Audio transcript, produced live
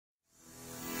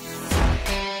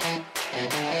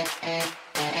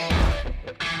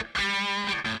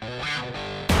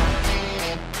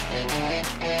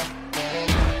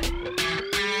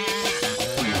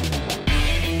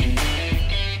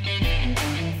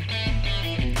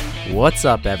What's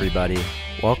up, everybody?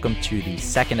 Welcome to the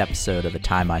second episode of the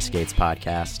Time My Skates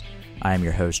podcast. I am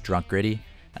your host, Drunk Gritty,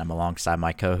 and I'm alongside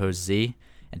my co-host, Z,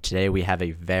 and today we have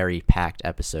a very packed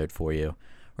episode for you.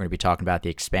 We're going to be talking about the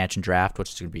expansion draft,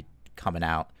 which is going to be coming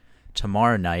out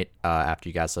tomorrow night after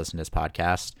you guys listen to this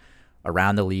podcast,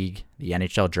 around the league, the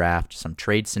NHL draft, some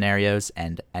trade scenarios,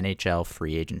 and NHL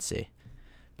free agency.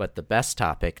 But the best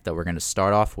topic that we're going to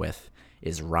start off with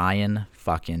is Ryan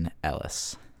fucking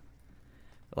Ellis.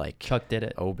 Like, Chuck did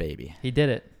it. Oh, baby. He did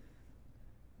it.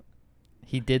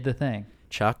 He did the thing.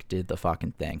 Chuck did the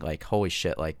fucking thing. Like, holy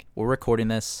shit. Like, we're recording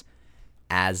this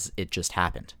as it just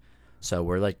happened. So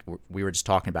we were just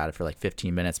talking about it for like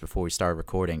 15 minutes before we started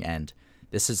recording, and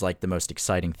this is like the most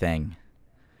exciting thing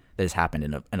that has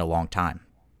happened in a long time,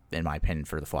 in my opinion,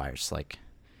 for the Flyers. Like,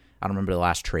 I don't remember the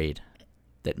last trade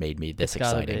that made me this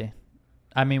excited. Be.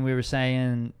 I mean, we were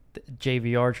saying the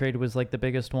JVR trade was like the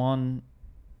biggest one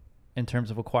in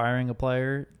terms of acquiring a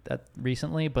player that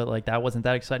recently, but like that wasn't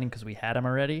that exciting because we had him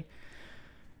already.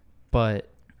 But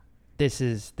this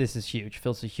is huge.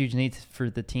 Fills a huge need for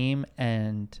the team,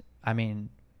 and I mean,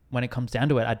 when it comes down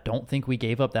to it, I don't think we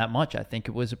gave up that much. I think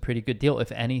it was a pretty good deal.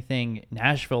 If anything,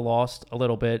 Nashville lost a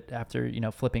little bit after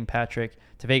flipping Patrick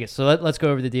to Vegas. So let's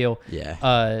go over the deal.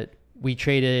 Yeah. We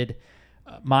traded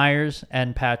Myers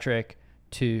and Patrick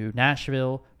to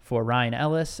Nashville for Ryan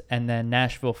Ellis, and then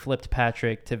Nashville flipped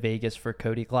Patrick to Vegas for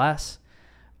Cody Glass.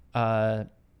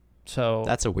 So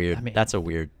that's a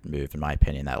weird move in my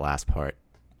opinion, that last part.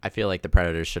 I feel like the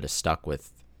Predators should have stuck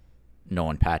with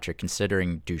Nolan Patrick,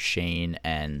 considering Duchesne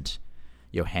and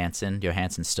Johansson.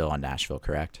 Johansson's still on Nashville,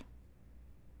 correct?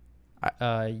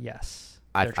 Yes.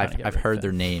 I've heard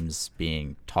their names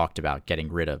being talked about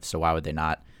getting rid of, so why would they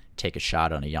not take a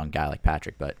shot on a young guy like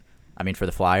Patrick? But I mean, for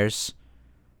the Flyers,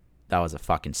 that was a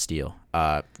fucking steal.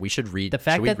 We should read.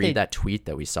 That tweet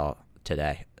that we saw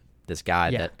today? This guy.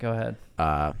 Yeah, go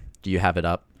ahead. Do you have it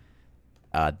up?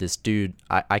 This dude,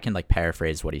 I can like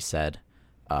paraphrase what he said.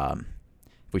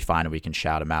 If we find it, we can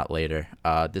shout him out later.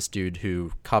 This dude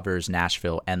who covers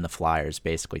Nashville and the Flyers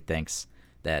basically thinks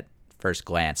that first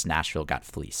glance Nashville got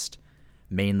fleeced,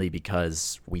 mainly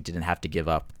because we didn't have to give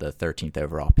up the 13th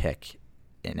overall pick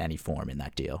in any form in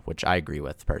that deal, which I agree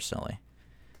with personally.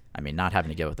 I mean, not having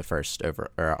to give up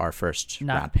our first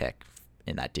round pick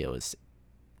in that deal is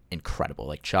incredible.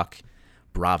 Like, Chuck,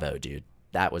 bravo, dude.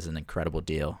 That was an incredible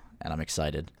deal, and I'm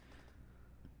excited.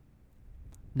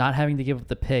 Not having to give up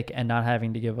the pick and not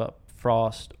having to give up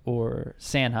Frost or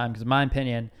Sanheim, because in my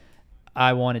opinion,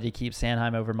 I wanted to keep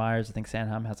Sanheim over Myers. I think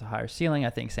Sanheim has a higher ceiling.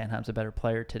 I think Sanheim's a better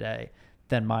player today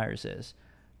than Myers is.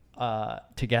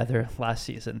 Together last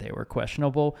season, they were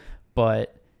questionable,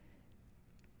 but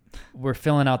we're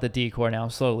filling out the decor now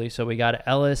slowly. So we got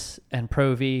Ellis and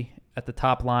Provy at the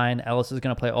top line. Ellis is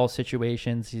going to play all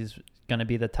situations. He's going to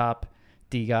be the top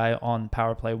D guy on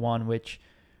power play 1, which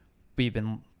we've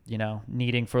been,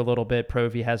 needing for a little bit.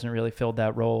 Provy hasn't really filled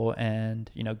that role,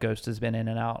 and, Ghost has been in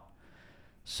and out.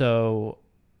 So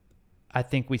I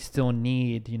think we still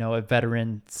need, a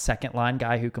veteran second line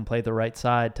guy who can play the right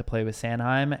side to play with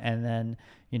Sanheim. And then,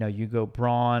 you go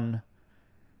Braun,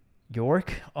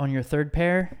 York on your third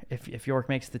pair. If York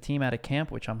makes the team out of camp,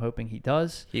 which I'm hoping he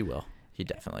does. He will. He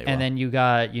definitely will. And then you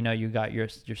got your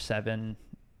 7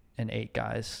 and 8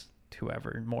 guys,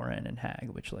 whoever, Morin and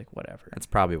Hag, which, like, whatever. That's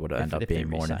probably what it'll end up being,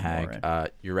 Morin and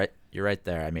Hag. You're right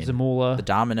there. I mean, Zamula, the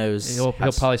Dominoes. He'll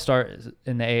probably start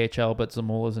in the AHL, but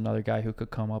Zamula is another guy who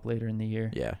could come up later in the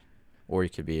year. Yeah, or he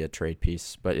could be a trade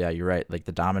piece. But yeah, you're right. Like,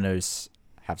 the Dominoes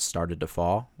have started to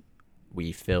fall.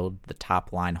 We filled the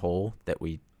top line hole that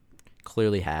we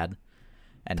clearly had,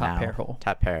 and top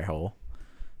pair hole,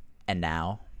 and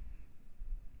now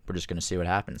we're just gonna see what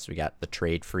happens. We got the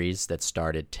trade freeze that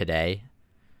started today,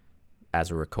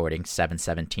 as we're recording,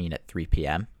 7/17 at 3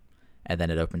 p.m., and then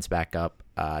it opens back up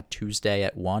Tuesday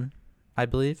at 1, I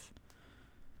believe.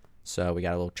 So we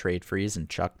got a little trade freeze, and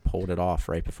Chuck pulled it off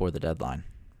right before the deadline.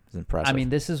 It's impressive. I mean,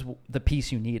 this is the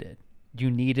piece you needed.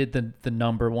 You needed the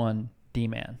number one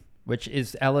D-man. Which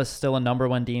is Ellis still a number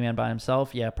one D-man by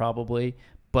himself? Yeah, probably.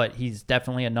 But he's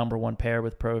definitely a number one pair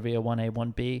with Provy, a 1A,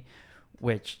 1B,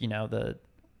 which, the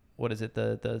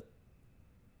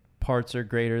parts are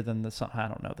greater than the sum. I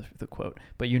don't know the quote,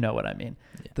 but you know what I mean.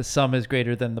 Yeah. The sum is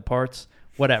greater than the parts.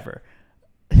 Whatever.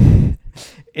 Fuck.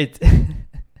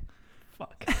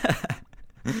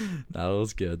 That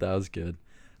was good.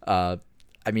 I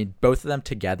mean, both of them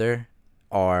together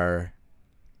are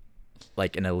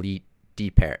like an elite D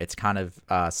pair. It's kind of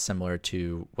similar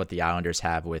to what the Islanders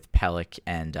have with Pelech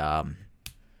and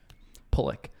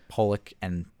Pulock. Pollock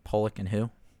and who?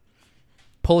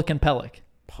 Pulock and Pelech.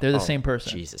 They're the same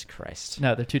person. Jesus Christ.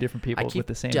 No, they're two different people with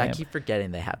the same name. I keep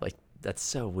forgetting they have like that's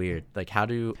so weird. Like how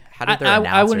do their announcers?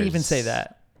 I wouldn't even say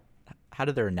that. How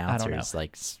do their announcers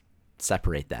like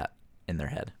separate that in their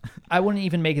head? I wouldn't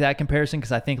even make that comparison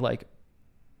because I think like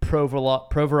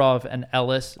Provorov and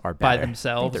Ellis by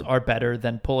themselves are better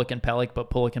than Pulock and Pelech, but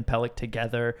Pulock and Pelech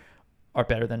together are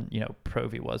better than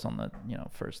Provy was on the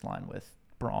first line with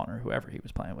Braun or whoever he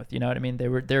was playing with. You know what I mean?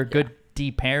 They're a good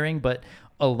D pairing, but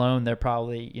alone they're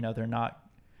probably they're not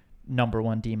number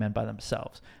one D men by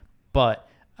themselves. But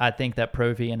I think that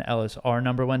Provy and Ellis are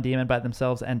number one D men by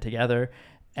themselves and together,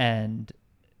 and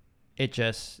it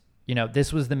just.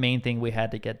 This was the main thing we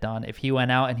had to get done. If he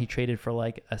went out and he traded for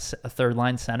like a third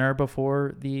line center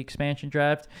before the expansion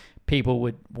draft, people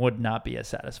would not be as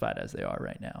satisfied as they are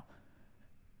right now.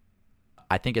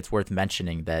 I think it's worth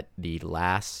mentioning that the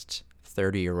last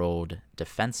 30-year-old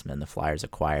defenseman the Flyers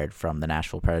acquired from the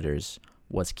Nashville Predators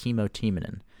was Kimmo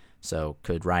Timonen. So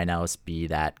could Ryan Ellis be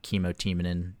that Kimmo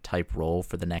Timonen type role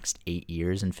for the next 8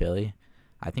 years in Philly?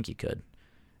 I think he could.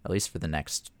 At least for the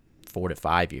next 4 to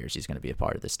 5 years, he's going to be a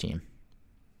part of this team.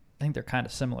 I think they're kind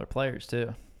of similar players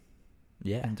too.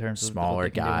 Yeah, in terms of smaller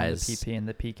guys, the PP and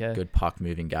the PK, good puck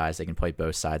moving guys. They can play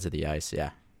both sides of the ice.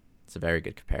 Yeah, it's a very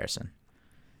good comparison.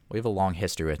 We have a long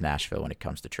history with Nashville when it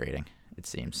comes to trading, it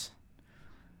seems.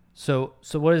 So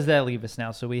what does that leave us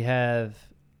now? So we have,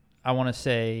 I want to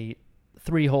say,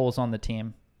 3 holes on the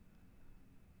team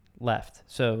left.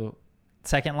 So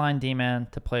second line D-man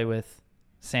to play with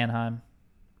Sanheim,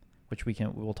 which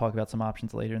we'll talk about some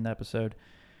options later in the episode.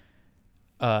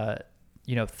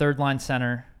 Third line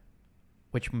center,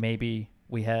 which maybe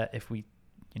we have, if we,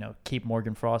 keep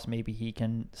Morgan Frost, maybe he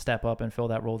can step up and fill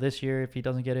that role this year if he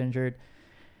doesn't get injured.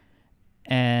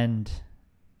 And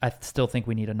I still think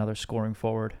we need another scoring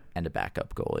forward. And a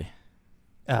backup goalie.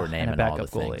 And a backup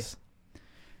goalie. Things. I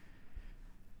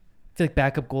feel like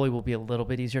backup goalie will be a little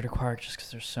bit easier to acquire just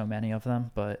because there's so many of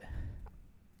them, but...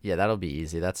 Yeah, that'll be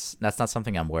easy. That's not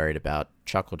something I'm worried about.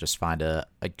 Chuck will just find a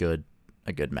good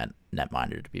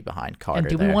netminder to be behind Carter. And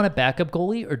do we want a backup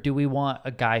goalie, or do we want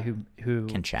a guy who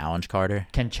can challenge Carter?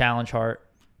 Can challenge Hart?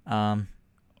 I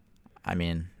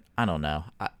mean, I don't know.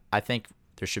 I think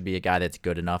there should be a guy that's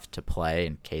good enough to play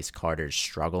in case Carter's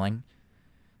struggling.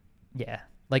 Yeah,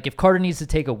 like if Carter needs to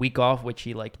take a week off, which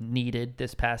he needed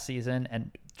this past season,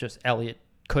 and just Elliott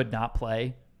could not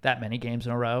play that many games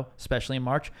in a row, especially in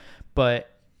March, but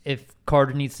if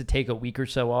Carter needs to take a week or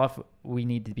so off, we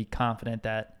need to be confident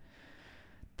that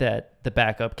the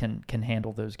backup can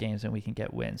handle those games and we can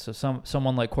get wins. So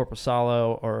someone like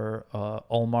Korpisalo or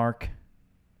Ullmark.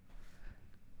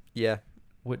 Yeah.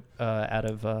 Would out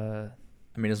of I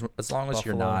mean, as long as Buffalo.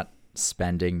 You're not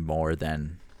spending more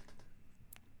than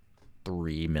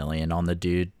 $3 million on the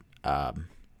dude, I'm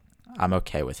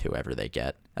okay with whoever they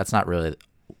get. That's not really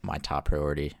my top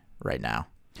priority right now.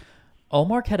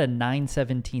 Ullmark had a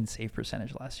 .917 save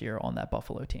percentage last year on that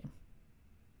Buffalo team.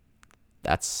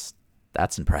 That's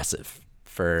impressive.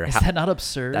 Is that not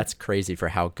absurd? That's crazy for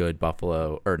how good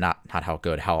Buffalo, or not how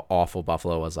good, how awful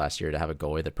Buffalo was last year to have a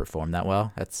goalie that performed that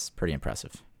well. That's pretty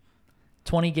impressive.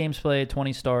 20 games played,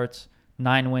 20 starts,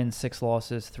 9 wins, 6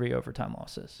 losses, 3 overtime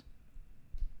losses.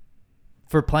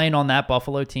 For playing on that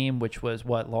Buffalo team, which was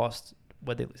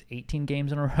they lose 18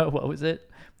 games in a row? What was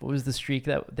it? What was the streak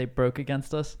that they broke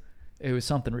against us? It was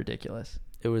something ridiculous.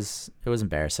 It was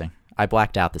embarrassing. I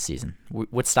blacked out the season.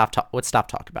 Let's stop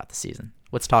talking about the season.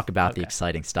 Let's talk about the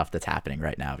exciting stuff that's happening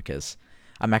right now, because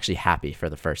I'm actually happy for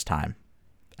the first time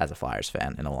as a Flyers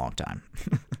fan in a long time.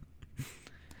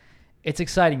 It's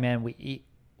exciting, man.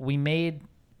 We made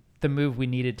the move we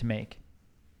needed to make.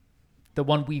 The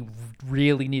one we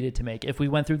really needed to make. If we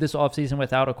went through this offseason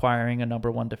without acquiring a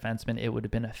number one defenseman, it would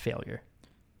have been a failure.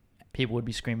 People would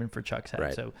be screaming for Chuck's head.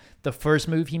 Right. So the first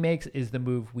move he makes is the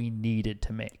move we needed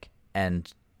to make.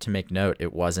 And to make note,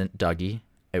 it wasn't Dougie.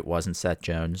 It wasn't Seth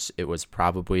Jones. It was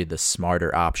probably the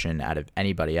smarter option out of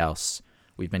anybody else.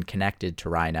 We've been connected to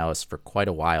Ryan Ellis for quite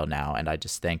a while now, and I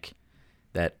just think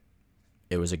that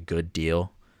it was a good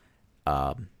deal.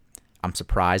 I'm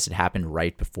surprised it happened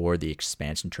right before the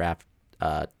expansion draft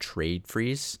trade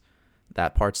freeze.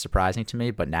 That part's surprising to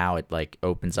me, but now it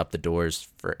opens up the doors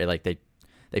for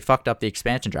they fucked up the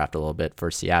expansion draft a little bit for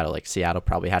Seattle. Seattle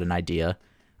probably had an idea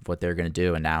of what they're going to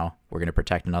do, and now we're going to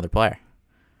protect another player.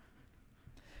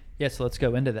 Yeah, so let's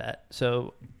go into that.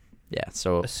 So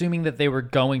assuming that they were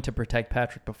going to protect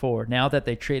Patrick before, now that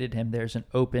they traded him, there's an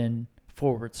open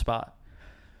forward spot.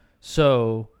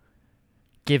 So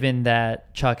given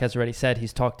that Chuck has already said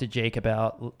he's talked to Jake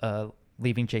about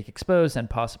leaving Jake exposed and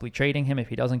possibly trading him if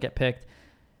he doesn't get picked,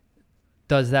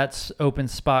 does that open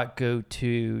spot go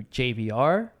to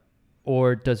JVR,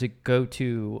 or does it go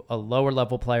to a lower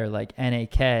level player like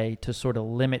NAK to sort of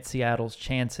limit Seattle's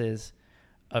chances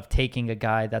of taking a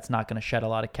guy that's not going to shed a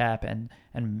lot of cap and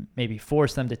maybe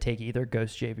force them to take either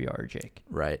Ghost, JVR, or Jake?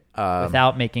 Right.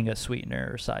 Without making a sweetener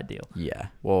or side deal. Yeah.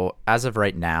 Well, as of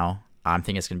right now, I'm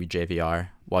thinking it's going to be JVR.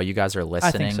 While you guys are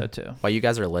listening, I think so too. While you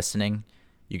guys are listening,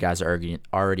 you guys are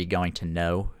already going to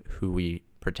know who we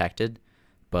protected,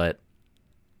 but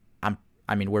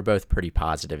we're both pretty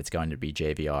positive it's going to be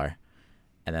JVR,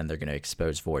 and then they're going to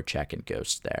expose Voracek and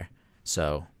Ghost there.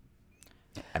 So,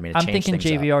 I'm thinking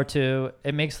JVR too.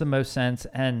 It makes the most sense,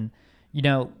 and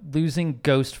losing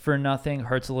Ghost for nothing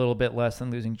hurts a little bit less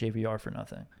than losing JVR for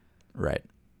nothing. Right,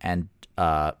 and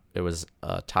it was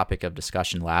a topic of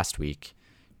discussion last week,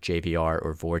 JVR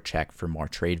or Voracek for more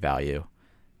trade value,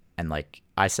 and like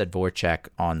I said Voracek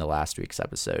on the last week's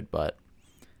episode, but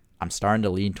I'm starting to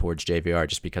lean towards JVR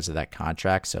just because of that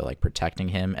contract. So like protecting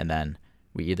him, and then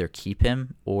we either keep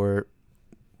him or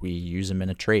we use him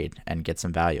in a trade and get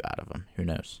some value out of him. Who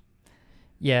knows?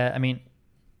 Yeah,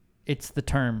 it's the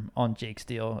term on Jake's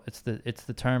deal. It's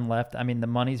the term left. The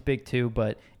money's big too,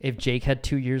 but if Jake had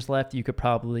 2 years left, you could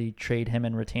probably trade him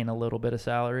and retain a little bit of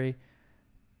salary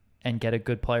and get a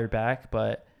good player back.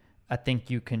 But I think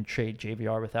you can trade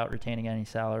JVR without retaining any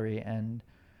salary, and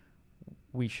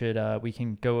we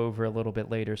can go over a little bit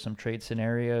later some trade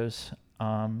scenarios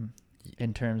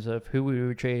in terms of who we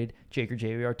would trade Jake or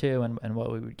JVR to and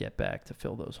what we would get back to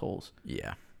fill those holes.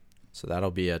 Yeah. So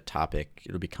that'll be a topic.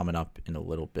 It'll be coming up in a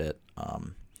little bit.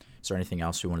 Is there anything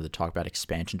else we wanted to talk about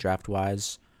expansion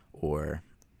draft-wise, or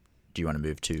do you want to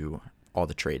move to all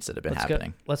the trades that have been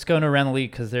happening? Let's go into around the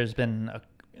league, because there's been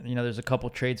there's a couple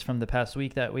trades from the past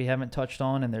week that we haven't touched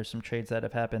on, and there's some trades that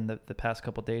have happened the past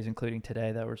couple days, including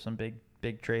today, that were some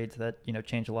big trades that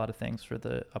change a lot of things for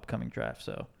the upcoming draft.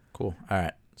 So cool. All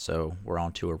right, so we're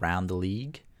on to around the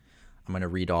league. I'm going to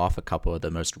read off a couple of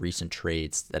the most recent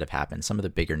trades that have happened, some of the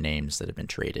bigger names that have been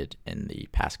traded in the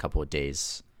past couple of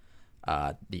days.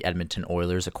 The Edmonton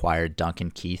Oilers acquired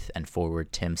Duncan Keith and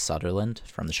forward Tim Sutherland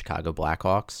from the Chicago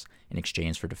Blackhawks in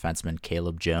exchange for defenseman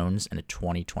Caleb Jones and a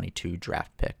 2022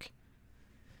 draft pick.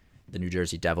 The New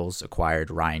Jersey Devils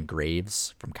acquired Ryan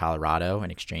Graves from Colorado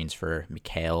in exchange for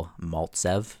Mikhail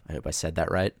Maltsev, I hope I said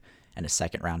that right, and a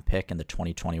second-round pick in the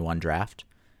 2021 draft.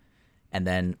 And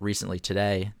then recently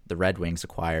today, the Red Wings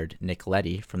acquired Nick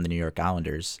Leddy from the New York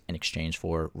Islanders in exchange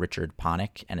for Richard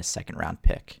Panik and a second-round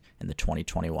pick in the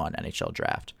 2021 NHL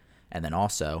draft. And then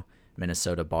also,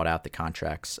 Minnesota bought out the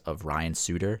contracts of Ryan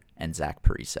Suter and Zach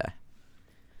Parise.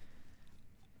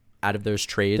 Out of those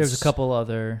trades, there's a couple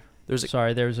other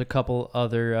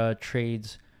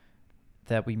trades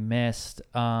that we missed.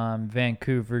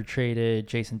 Vancouver traded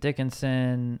Jason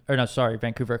Dickinson,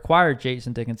 Vancouver acquired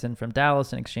Jason Dickinson from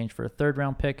Dallas in exchange for a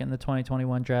third-round pick in the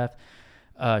 2021 draft.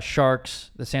 The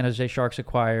San Jose Sharks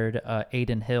acquired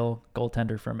Aiden Hill,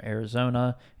 goaltender from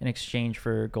Arizona, in exchange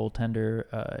for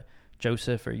goaltender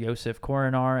Joseph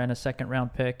Coronar and a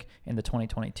second-round pick in the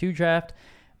 2022 draft.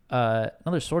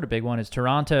 Another sort of big one is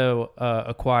Toronto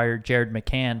acquired Jared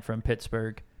McCann from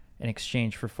Pittsburgh in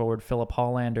exchange for forward Philip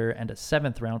Hollander and a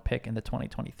seventh-round pick in the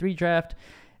 2023 draft.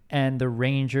 And the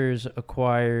Rangers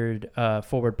acquired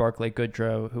forward Barclay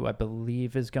Goodrow, who I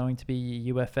believe is going to be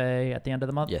UFA at the end of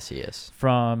the month. Yes, he is.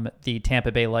 From the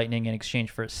Tampa Bay Lightning in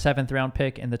exchange for a seventh-round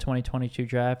pick in the 2022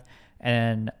 draft.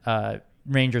 And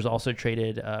Rangers also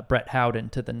traded Brett Howden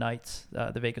to the Knights,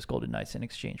 the Vegas Golden Knights, in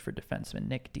exchange for defenseman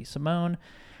Nick DeSimone,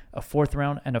 a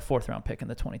fourth-round pick in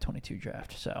the 2022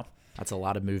 draft. So that's a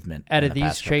lot of movement. Out of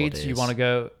these trades, you want to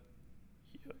go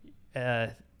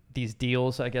these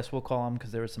deals, I guess we'll call them,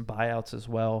 because there were some buyouts as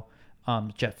well.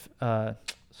 Not Jeff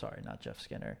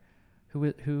Skinner.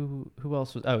 Who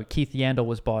else was? Oh, Keith Yandle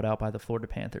was bought out by the Florida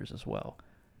Panthers as well.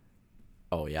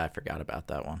 Oh yeah, I forgot about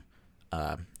that one.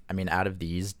 Out of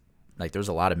these, like, there's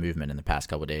a lot of movement in the past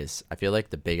couple of days. I feel like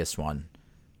the biggest one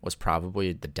was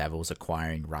probably the Devils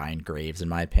acquiring Ryan Graves, in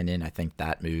my opinion. I think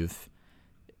that move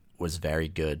was very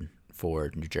good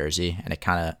for New Jersey, and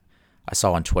I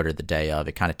saw on Twitter the day of,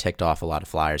 it kind of ticked off a lot of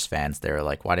Flyers fans. They were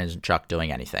like, why isn't Chuck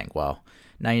doing anything? Well,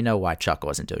 now you know why Chuck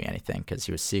wasn't doing anything, because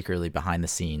he was secretly behind the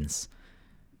scenes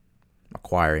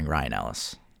acquiring Ryan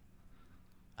Ellis.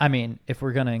 If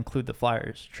we're going to include the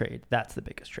Flyers trade, that's the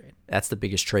biggest trade. That's the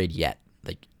biggest trade yet.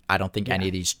 Like, I don't think any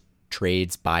of these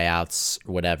trades, buyouts,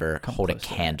 whatever, hold a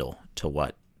candle to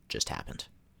what just happened.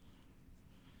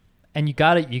 And you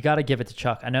got to give it to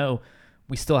Chuck. I know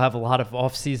we still have a lot of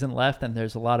offseason left and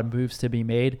there's a lot of moves to be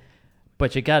made,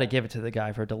 but you got to give it to the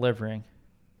guy for delivering.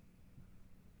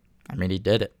 He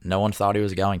did it. No one thought he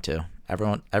was going to.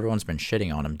 Everyone's been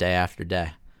shitting on him day after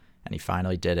day, and he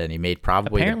finally did it. And he made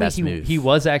probably the best move. He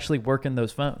was actually working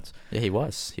those phones. Yeah, he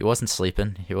was. He wasn't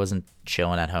sleeping. He wasn't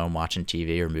chilling at home watching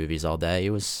TV or movies all day. He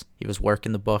was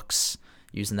working the books,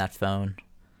 using that phone.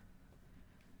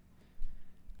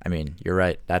 I mean, you're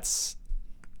right. That's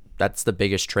the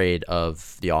biggest trade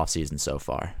of the offseason so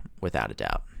far, without a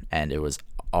doubt. And it was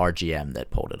our GM that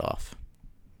pulled it off.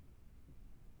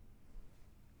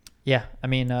 Yeah, I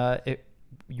mean,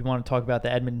 you want to talk about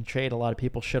the Edmonton trade? A lot of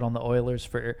people shit on the Oilers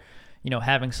for,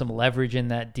 having some leverage in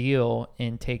that deal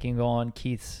in taking on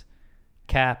Keith's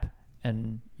cap,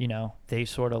 and they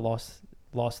sort of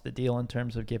lost the deal in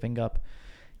terms of giving up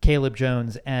Caleb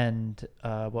Jones and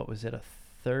what was it, a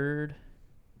third?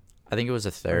 I think it was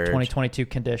a third. 2022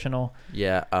 conditional.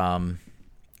 Yeah.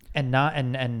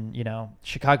 And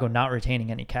Chicago not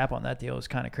retaining any cap on that deal is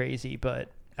kind of crazy,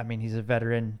 but I mean, he's a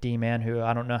veteran D-man who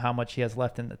I don't know how much he has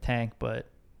left in the tank, but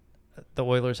the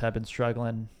Oilers have been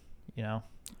struggling, I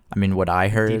mean, what I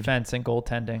heard, defense and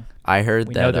goaltending. I heard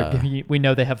we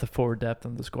know they have the forward depth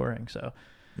and the scoring, so.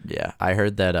 Yeah, I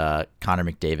heard that Connor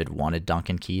McDavid wanted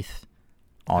Duncan Keith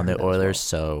on the Oilers,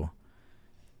 so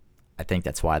I think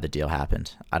that's why the deal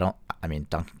happened.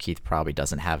 Duncan Keith probably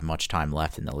doesn't have much time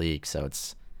left in the league, so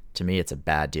to me it's a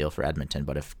bad deal for Edmonton.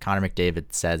 But if Connor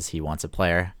McDavid says he wants a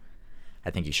player, I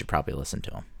think you should probably listen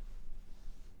to him.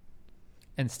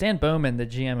 And Stan Bowman, the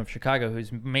GM of Chicago,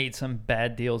 who's made some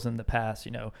bad deals in the past,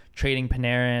 trading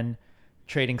Panarin,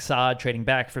 trading Saad, trading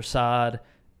back for Saad.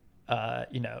 I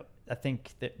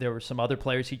think that there were some other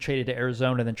players he traded to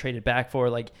Arizona, then traded back for.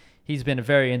 Like, he's been a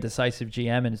very indecisive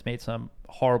GM and has made some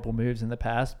horrible moves in the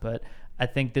past. But I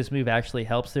think this move actually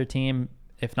helps their team,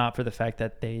 if not for the fact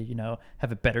that they,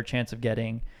 have a better chance of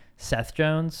getting Seth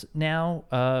Jones now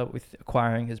with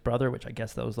acquiring his brother, which I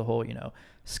guess that was the whole,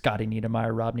 Scotty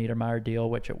Niedermayer, Rob Niedermayer deal,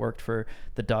 which it worked for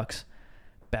the Ducks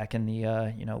back in the,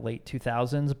 late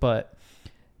 2000s. But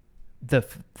the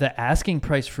asking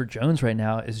price for Jones right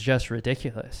now is just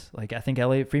ridiculous. Like, I think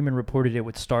Elliot Friedman reported it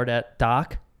would start at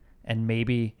Doc and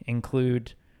maybe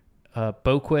include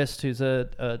Boquist, who's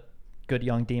a good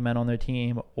young D-man on their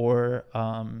team, or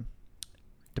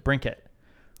DeBrincat.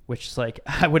 Which is like,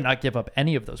 I would not give up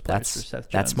any of those players for Seth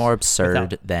Jones. That's more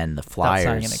absurd than the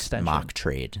Flyers mock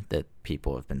trade that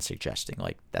people have been suggesting.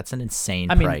 Like, that's an insane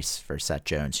price for Seth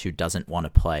Jones, who doesn't want to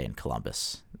play in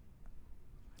Columbus.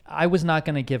 I was not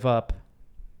going to give up,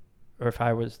 or if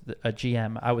I was a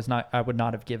GM, I would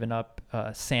not have given up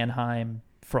Sanheim,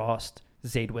 Frost,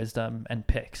 Zayd Wisdom, and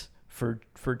picks for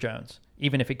Jones,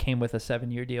 even if it came with a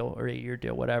 7-year deal or 8-year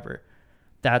deal, whatever.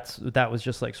 That was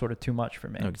just like sort of too much for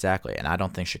me. Exactly. And I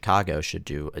don't think Chicago should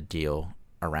do a deal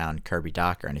around Kirby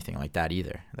Dach or anything like that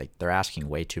either. Like, they're asking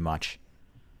way too much.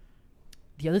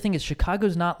 The other thing is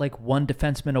Chicago's not like one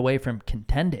defenseman away from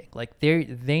contending. Like, they're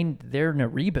in a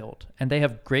rebuild and they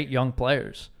have great young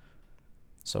players.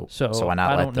 So why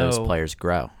not let those players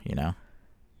grow,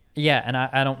 Yeah, and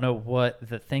I don't know what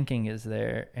the thinking is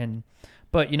there.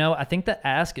 But I think the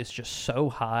ask is just so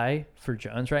high for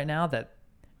Jones right now that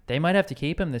they might have to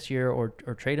keep him this year or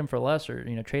trade him for less, or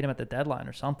trade him at the deadline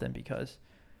or something, because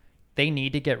they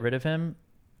need to get rid of him,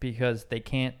 because they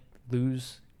can't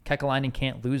lose. Kekalainen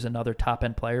can't lose another top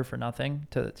end player for nothing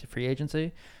to free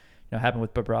agency. Happened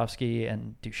with Bobrovsky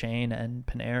and Duchesne and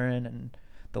Panarin, and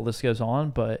the list goes on.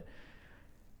 But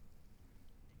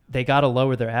they got to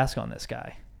lower their ask on this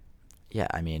guy. Yeah,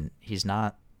 I mean, he's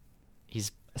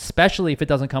especially if it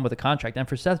doesn't come with a contract. And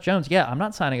for Seth Jones, yeah, I'm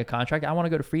not signing a contract. I want to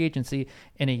go to free agency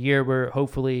in a year where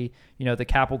hopefully, the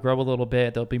cap will grow a little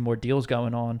bit. There'll be more deals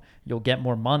going on. You'll get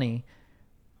more money.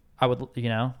 I would,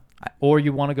 or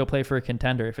you want to go play for a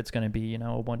contender if it's going to be, a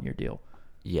 1-year deal.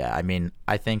 Yeah, I mean,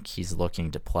 I think he's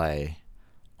looking to play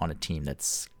on a team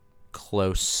that's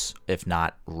close, if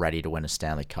not ready to win a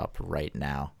Stanley Cup right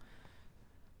now.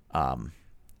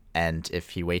 And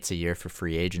if he waits a year for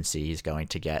free agency, he's going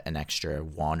to get an extra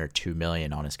 $1 or $2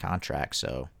 million on his contract.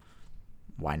 So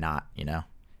why not?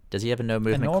 Does he have a no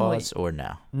movement clause or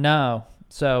no? No.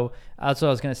 So that's what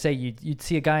I was going to say. You'd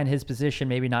see a guy in his position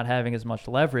maybe not having as much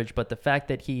leverage, but the fact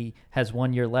that he has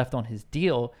 1 year left on his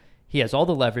deal, he has all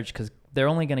the leverage, because they're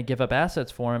only going to give up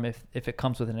assets for him if it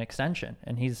comes with an extension,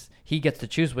 and he gets to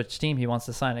choose which team he wants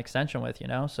to sign an extension with.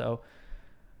 So.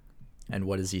 And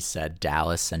what has he said?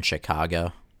 Dallas and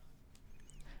Chicago.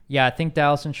 Yeah, I think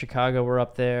Dallas and Chicago were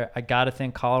up there. I got to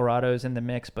think Colorado's in the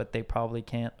mix, but they probably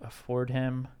can't afford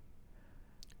him.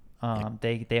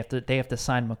 They have to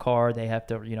sign Makar. They have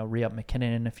to re-up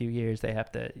McKinnon in a few years. They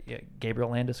have to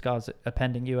Gabriel Landeskog's a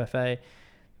pending UFA.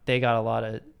 They got a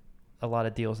lot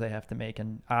of deals they have to make,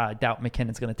 and I doubt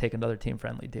McKinnon's going to take another team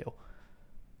friendly deal.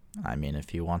 I mean, if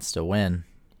he wants to win,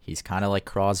 he's kind of like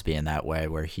Crosby in that way,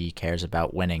 where he cares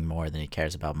about winning more than he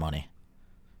cares about money.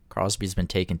 Crosby's been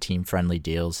taking team-friendly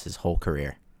deals his whole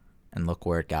career, and look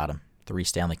where it got him. 3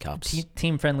 Stanley Cups.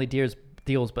 Team-friendly deals,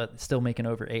 but still making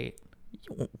over 8.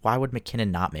 Why would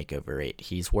McKinnon not make over 8?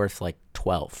 He's worth like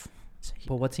 12.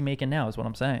 But what's he making now is what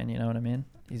I'm saying. You know what I mean?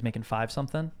 He's making 5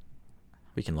 something.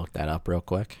 We can look that up real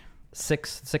quick.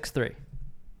 6.3.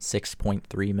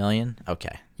 6.3 million?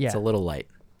 Okay. Yeah. It's a little light.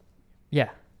 Yeah.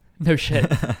 No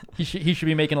shit. he should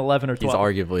be making 11 or 12. He's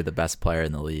arguably the best player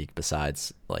in the league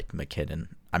besides like McKinnon.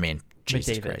 I mean,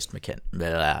 Jesus McDavid. Christ,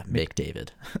 McDavid.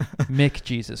 Mick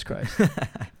Jesus Christ.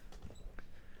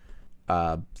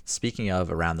 Speaking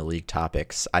of around the league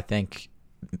topics, I think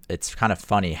it's kind of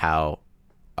funny how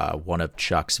one of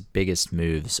Chuck's biggest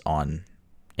moves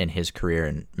in his career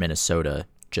in Minnesota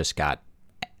just got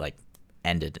like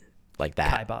ended like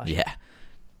that. Kibosh. Yeah.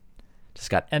 Just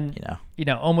got, And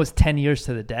almost 10 years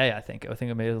to the day. I think it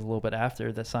maybe it was a little bit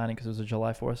after the signing because it was a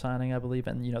July 4th signing, I believe.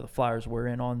 And the Flyers were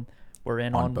in on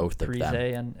both of them.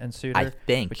 Parise and Suter. I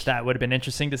think, which that would have been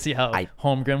interesting to see how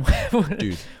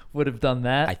Holmgren would have done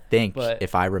that. I think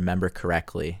if I remember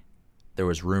correctly, there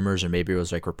was rumors or maybe it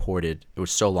was like reported. It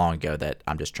was so long ago that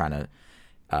I'm just trying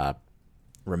to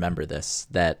remember this,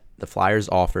 that the Flyers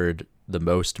offered the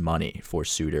most money for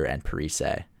Suter and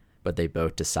Parise, but they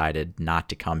both decided not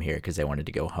to come here because they wanted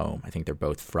to go home. I think they're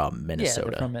both from Minnesota.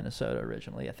 Yeah, they're from Minnesota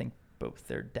originally. I think both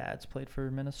their dads played for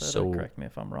Minnesota. So, correct me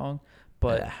if I'm wrong.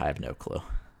 But I have no clue.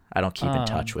 I don't keep in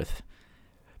touch with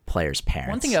players' parents.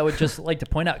 One thing I would just like to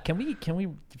point out, can we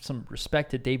give some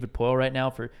respect to David Poile right now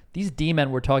for these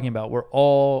D-men we're talking about were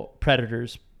all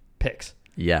Predators picks.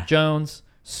 Yeah. Jones,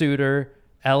 Suter,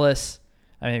 Ellis.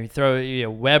 I mean, if you throw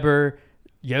Weber,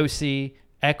 Yossi,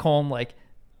 Ekholm, like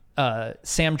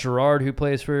Sam Girard, who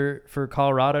plays for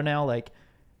Colorado now. Like,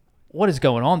 what is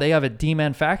going on? They have a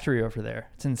D-man factory over there.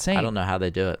 It's insane. I don't know how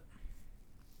they do it.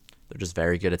 They're just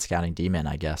very good at scouting D-men,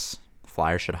 I guess.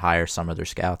 Flyers should hire some of their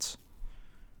scouts.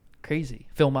 Crazy.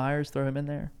 Phil Myers, throw him in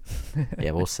there.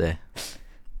 Yeah, we'll see.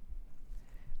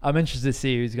 I'm interested to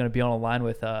see who's going to be on a line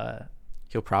with.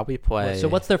 He'll probably play. So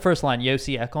what's their first line?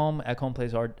 Yossi, Ekholm. Ekholm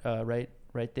plays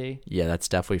right D. Yeah, that's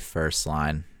definitely first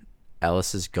line.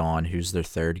 Ellis is gone. Who's their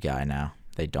third guy now?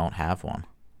 They don't have one.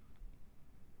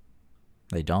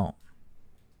 They don't.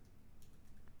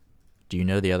 Do you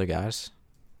know the other guys?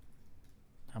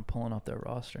 I'm pulling up their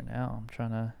roster now. I'm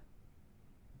trying to.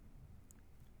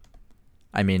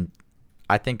 I mean,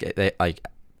 I think they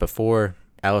before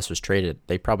Ellis was traded,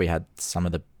 they probably had some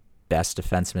of the best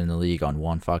defensemen in the league on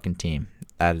one fucking team.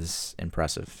 That is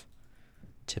impressive.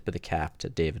 Tip of the cap to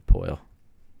David Poile.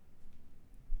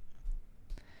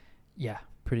 Yeah,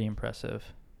 pretty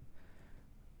impressive.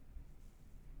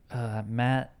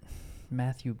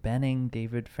 Matthew Benning,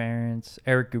 David Ferentz,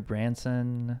 Eric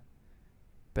Gudbranson,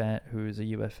 who's a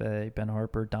UFA, Ben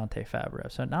Harper, Dante Fabro.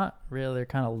 So not really. They're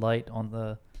kind of light on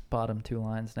the bottom 2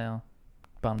 lines now,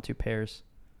 bottom 2 pairs.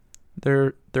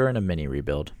 They're in a mini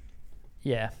rebuild.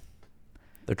 Yeah,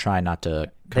 they're trying not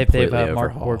to completely they've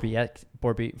Mark overhaul. I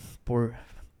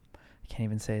can't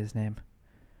even say his name.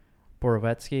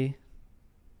 Borowiecki.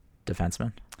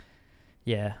 Defenseman.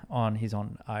 Yeah, he's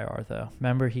on IR though.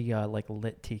 Remember he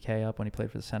lit TK up when he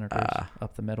played for the Senators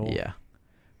up the middle. Yeah.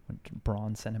 When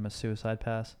Braun sent him a suicide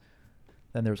pass.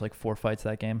 Then there was 4 fights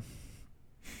that game.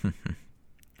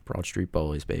 Broad Street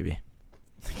Bullies, baby.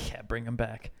 Yeah, bring him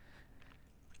back.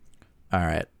 All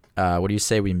right. What do you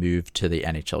say we move to the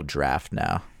NHL draft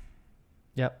now?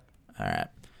 Yep. All right.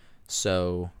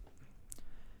 So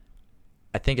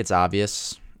I think it's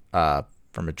obvious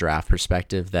from a draft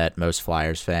perspective that most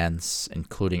Flyers fans,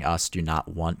 including us, do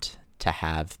not want to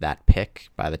have that pick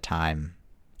by the time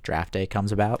draft day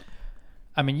comes about.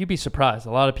 I mean, you'd be surprised.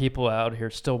 A lot of people out here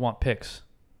still want picks.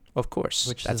 Of course.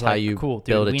 Which That's is how you cool, dude.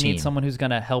 build a we team. need someone who's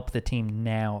going to help the team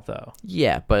now, though.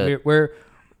 Yeah, but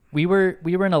we were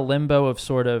in a limbo of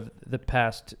sort of the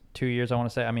past 2 years, I want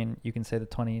to say. I mean, you can say the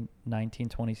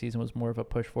 2019-20 season was more of a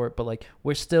push for it, but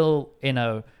we're still in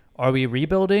are we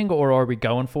rebuilding or are we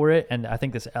going for it? And I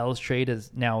think this Ellis trade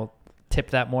has now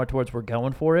tipped that more towards we're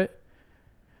going for it.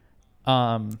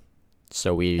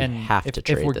 So we have to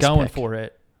trade if we're this going pick. for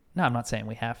it. No, I'm not saying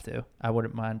we have to. I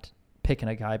wouldn't mind picking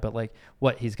a guy, but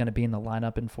he's going to be in the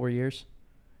lineup in 4 years?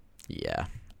 Yeah,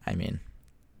 I mean,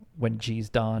 when G's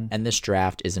done. And this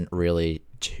draft isn't really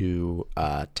too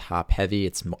top heavy.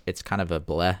 It's kind of a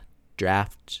bleh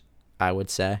draft, I would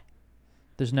say.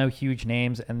 There's no huge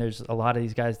names, and there's a lot of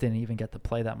these guys didn't even get to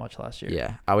play that much last year.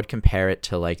 Yeah, I would compare it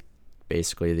to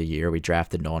basically the year we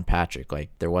drafted Nolan Patrick. Like,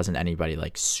 there wasn't anybody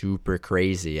like super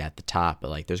crazy at the top, but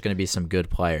like there's going to be some good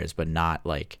players, but not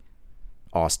like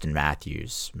Austin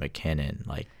Matthews, McKinnon,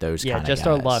 like those kind of guys. Yeah, just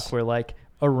our luck. We're like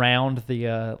around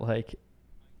the like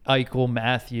Eichel,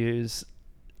 Matthews,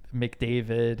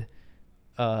 McDavid,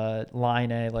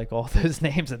 Line, like all those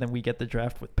names, and then we get the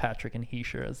draft with Patrick and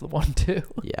Hischier as the 1-2.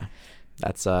 Yeah,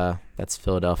 that's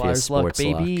Philadelphia Flyers sports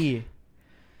luck, baby.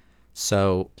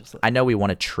 So I know we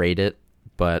want to trade it,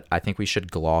 but I think we should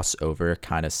gloss over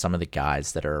kind of some of the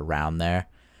guys that are around there.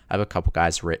 I have a couple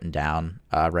guys written down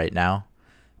right now.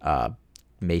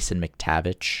 Mason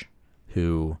McTavish,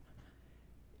 who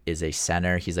is a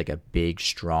center. He's like a big,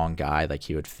 strong guy. Like,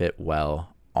 he would fit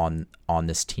well on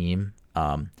this team.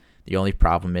 The only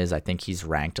problem is I think he's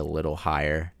ranked a little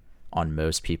higher on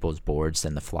most people's boards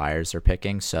than the Flyers are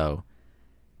picking. So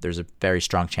there's a very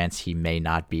strong chance he may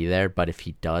not be there. But if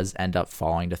he does end up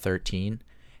falling to 13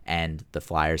 and the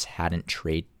Flyers hadn't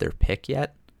traded their pick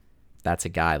yet, that's a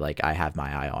guy like I have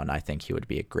my eye on. I think he would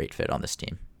be a great fit on this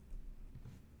team.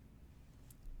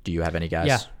 Do you have any guys?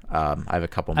 Yeah. I have a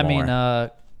couple more. I mean,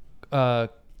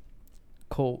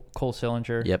 Cole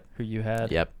Sillinger, Yep. who you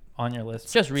had Yep. on your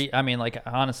list. Just I mean, like,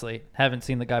 honestly, haven't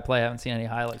seen the guy play, haven't seen any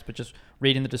highlights, but just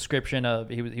reading the description of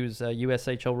he was a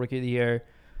USHL Rookie of the Year,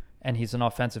 and he's an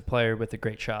offensive player with a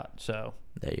great shot. So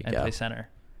There you and go. play center.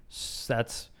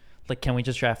 That's like, can we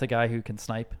just draft a guy who can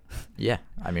snipe? Yeah.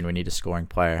 I mean, we need a scoring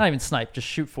player. Not even snipe, just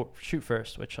shoot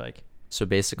first, which like. So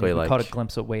basically, We like, caught a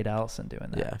glimpse of Wade Allison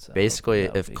doing that. yeah. So Basically,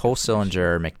 that would if be Cole good for next year.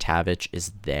 Sillinger or McTavish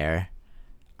is there,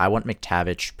 I want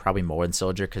McTavish probably more than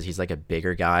Sillinger because he's like a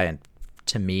bigger guy, and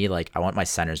to me, like, I want my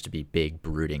centers to be big,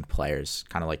 brooding players,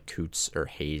 kind of like Coots or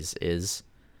Hayes is.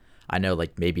 I know,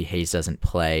 like, maybe Hayes doesn't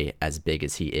play as big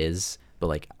as he is, but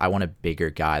like, I want a bigger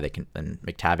guy that can, and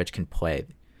McTavish can play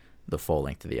the full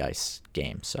length of the ice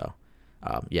game. So,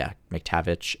 yeah,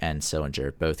 McTavish and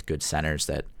Sillinger, both good centers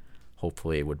that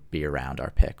hopefully would be around our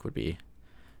pick, would be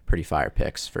pretty fire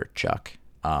picks for Chuck.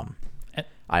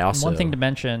 I also, one thing to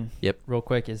mention, Yep. real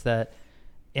quick, is that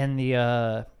in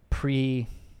the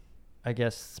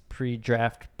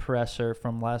pre-draft presser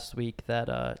from last week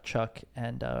that Chuck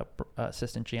and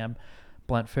assistant GM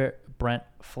Brent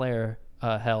Flair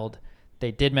held,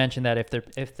 they did mention that if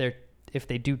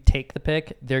they do take the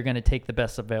pick, they're going to take the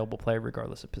best available player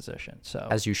regardless of position. So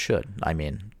as you should. I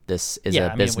mean, this is Yeah,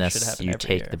 I a mean, which should business. happen You every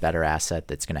take year. the better asset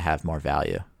that's going to have more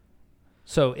value.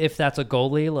 So if that's a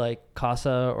goalie like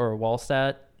Casa or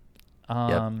Wallstat,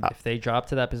 Yep. if they drop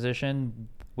to that position,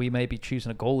 we may be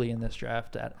choosing a goalie in this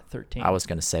draft at 13. I was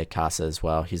going to say Casa as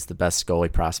well. He's the best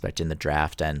goalie prospect in the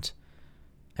draft, and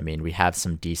I mean, we have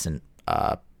some decent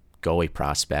goalie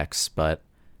prospects, but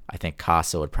I think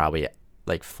Casa would probably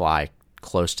like fly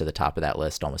close to the top of that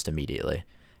list almost immediately.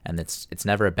 And it's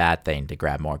never a bad thing to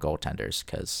grab more goaltenders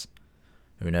because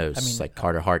who knows? I mean, like,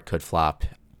 Carter Hart could flop.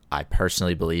 I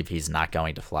personally believe he's not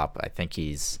going to flop. I think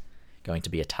he's going to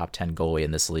be a top 10 goalie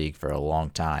in this league for a long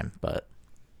time, but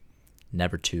can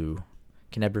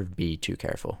never be too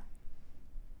careful.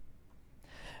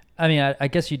 I mean, I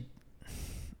guess you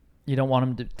don't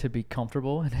want him to be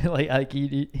comfortable, and like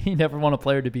you never want a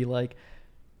player to be like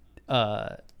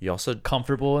You also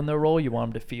comfortable in their role. You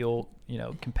want them to feel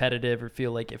competitive or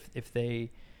feel like if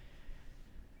they.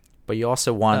 But you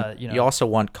also want you also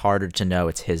want Carter to know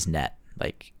it's his net.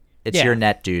 Like, it's Yeah. your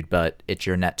net, dude, but it's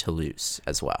your net to lose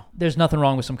as well. There's nothing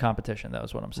wrong with some competition, though,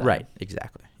 is what I'm saying. Right,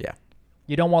 exactly. Yeah.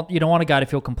 You don't want a guy to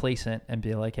feel complacent and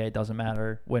be like, hey, it doesn't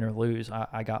matter win or lose.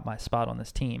 I got my spot on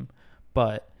this team.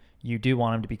 But you do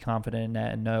want him to be confident in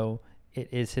that and know it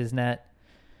is his net.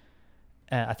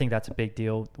 And I think that's a big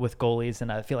deal with goalies,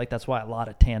 and I feel like that's why a lot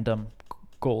of tandem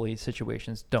goalie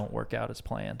situations don't work out as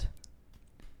planned.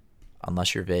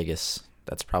 Unless you're Vegas,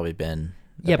 that's probably been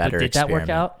a Yeah, but better did that work experiment.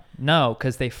 out? No,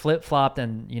 because they flip-flopped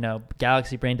and,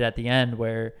 Galaxy brained it at the end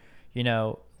where,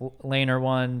 Laner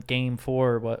won game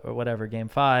 4 or whatever, game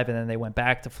 5, and then they went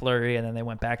back to Fleury, and then they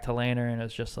went back to Laner, and it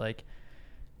was just like,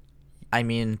 I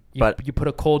mean, you put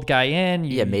a cold guy in.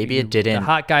 Maybe it didn't. The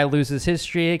hot guy loses his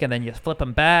streak, and then you flip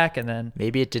him back, and then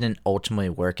maybe it didn't ultimately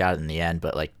work out in the end,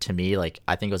 but like, to me, like,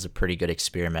 I think it was a pretty good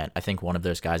experiment. I think one of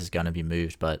those guys is going to be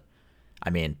moved, but I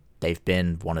mean, they've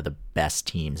been one of the best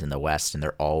teams in the West, and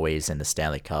they're always in the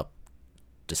Stanley Cup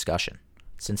discussion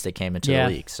since they came into the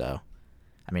league. So,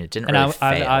 I mean, it didn't really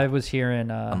fail. I was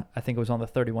hearing, I think it was on the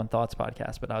 31 Thoughts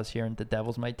podcast, but I was hearing the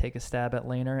Devils might take a stab at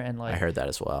Laner, and like, I heard that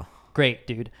as well. Great,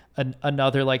 dude.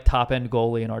 Another like top end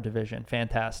goalie in our division.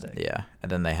 Fantastic. Yeah,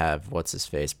 and then they have what's his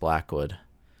face, Blackwood.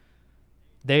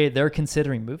 they're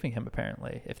considering moving him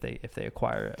apparently if they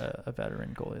acquire a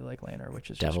veteran goalie like Lehner, which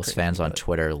is just Devils crazy, fans on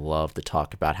Twitter love to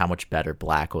talk about how much better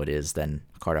Blackwood is than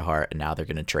Carter Hart, and now they're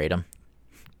going to trade him.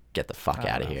 Get the fuck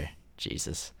out of here.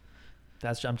 Jesus.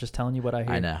 I'm just telling you what I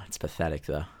hear. I know. It's pathetic,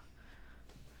 though.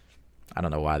 I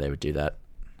don't know why they would do that.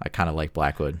 I kind of like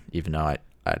Blackwood, even though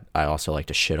I also like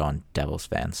to shit on Devils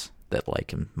fans that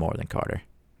like him more than Carter.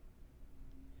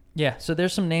 Yeah, so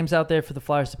there's some names out there for the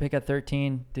Flyers to pick at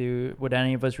 13. Would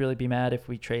any of us really be mad if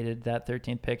we traded that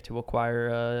 13th pick to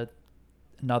acquire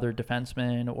another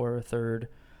defenseman or a third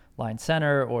line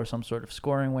center or some sort of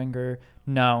scoring winger?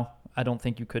 No, I don't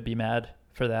think you could be mad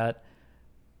for that,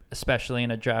 especially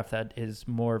in a draft that is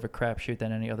more of a crapshoot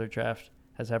than any other draft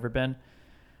has ever been.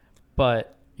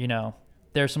 But,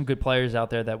 there's some good players out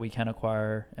there that we can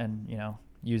acquire and,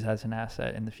 use as an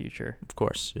asset in the future. Of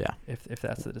course, yeah. If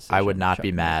that's the decision. I would not be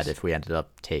Chuck mad makes. if we ended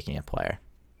up taking a player.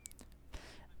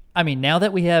 I mean, now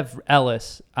that we have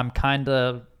Ellis, I'm kind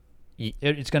of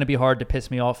it's going to be hard to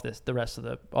piss me off the rest of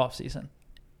the offseason.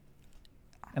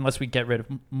 Unless we get rid of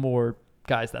more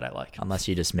guys that I like. Unless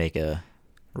you just make a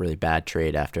really bad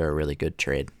trade after a really good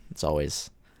trade. Could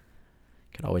always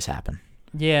happen.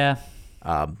 Yeah.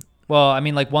 Well, I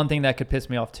mean, like one thing that could piss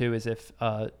me off too is if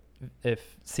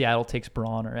Seattle takes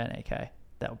Braun or NAK.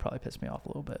 That would probably piss me off a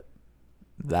little bit.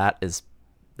 That is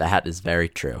very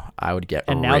true. I would get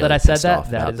and now really that I said pissed off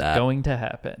that about is that. going to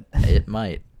happen. It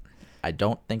might. I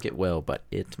don't think it will, but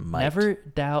it might. Never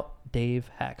doubt Dave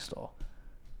Haxtell.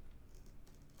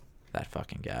 That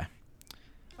fucking guy.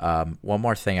 One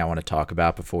more thing I want to talk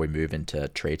about before we move into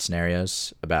trade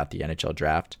scenarios about the NHL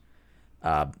draft.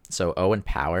 So Owen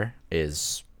Power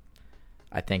is,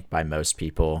 I think by most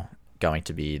people, going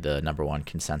to be the number one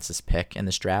consensus pick in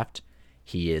this draft.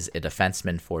 He is a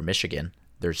defenseman for Michigan.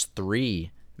 There's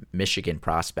 3 Michigan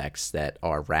prospects that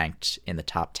are ranked in the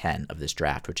top 10 of this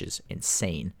draft, which is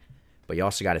insane. But you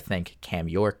also got to think Cam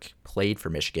York played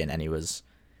for Michigan, and he was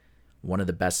one of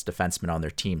the best defensemen on their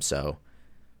team. So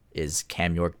is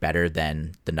Cam York better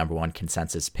than the number one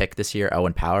consensus pick this year,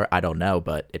 Owen Power? I don't know,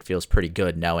 but it feels pretty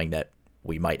good knowing that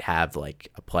we might have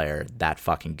like a player that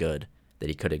fucking good that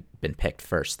he could have been picked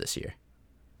first this year.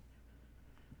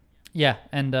 Yeah,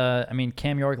 and I mean,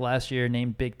 Cam York last year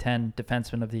named Big Ten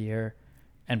Defenseman of the Year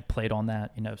and played on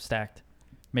that, stacked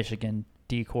Michigan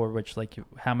D-core, which,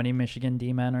 how many Michigan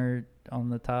D-men are on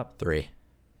the top 3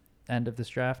 end of this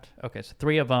draft? Okay, so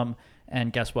 3 of them,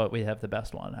 and guess what? We have the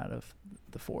best one out of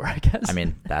the 4, I guess. I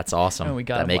mean, that's awesome. And we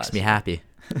got that him makes me last happy.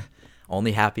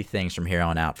 Only happy things from here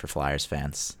on out for Flyers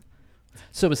fans.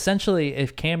 So essentially,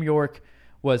 if Cam York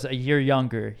was a year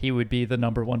younger, he would be the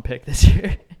number 1 pick this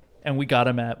year. And we got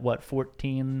him at,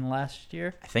 14 last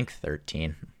year? I think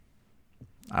 13.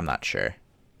 I'm not sure.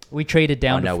 We traded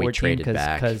down to 14 we traded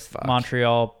back. because Fuck.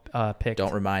 Montreal picked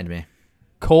Don't remind me.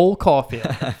 Cole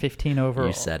Caulfield, 15 overall.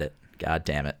 You said it. God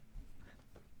damn it.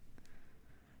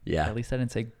 Yeah. At least I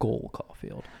didn't say Goal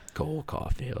Caulfield. Cole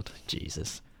Caulfield.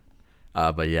 Jesus.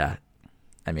 But yeah,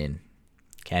 I mean,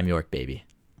 Cam York, baby.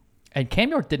 And Cam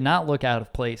York did not look out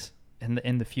of place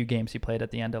in the few games he played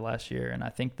at the end of last year. And I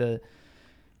think the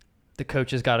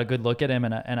coaches got a good look at him,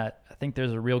 and I think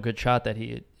there's a real good shot that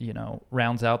he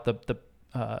rounds out the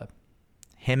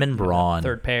him and Braun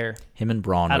third pair. Him and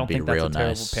Braun I would don't be think that's real a terrible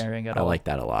nice. pairing at I all. like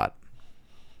that a lot.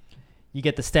 You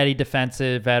get the steady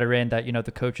defensive veteran that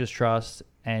the coaches trust,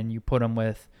 and you put him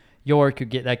with York.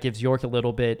 That gives York a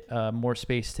little bit more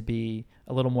space to be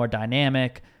a little more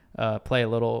dynamic, play a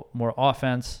little more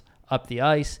offense up the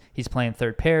ice. He's playing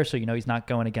third pair, so he's not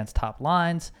going against top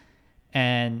lines,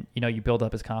 and you build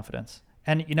up his confidence.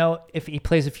 And if he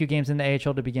plays a few games in the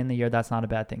AHL to begin the year, that's not a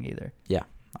bad thing either. Yeah,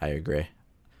 I agree.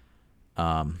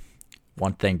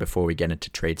 One thing before we get into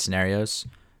trade scenarios,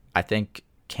 I think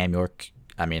Cam York,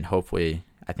 hopefully,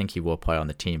 I think he will play on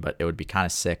the team, but it would be kind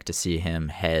of sick to see him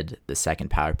head the second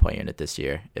power play unit this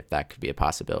year, if that could be a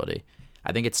possibility.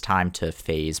 I think it's time to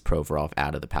phase Provorov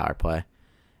out of the power play,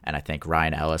 and I think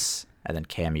Ryan Ellis and then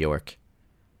Cam York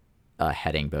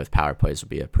heading both power plays would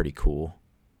be a pretty cool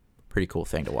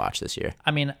thing to watch this year. I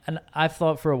mean, and I've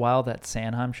thought for a while that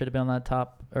Sanheim should have been on that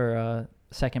top or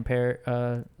second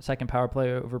power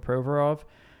play over Provorov.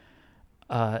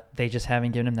 They just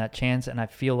haven't given him that chance, and I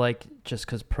feel like just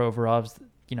because Provorov's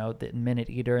the minute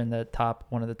eater and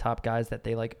one of the top guys, that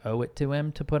they owe it to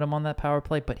him to put him on that power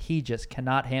play, but he just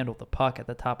cannot handle the puck at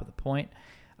the top of the point.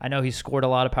 I know he scored a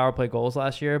lot of power play goals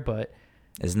last year, but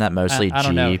isn't that mostly I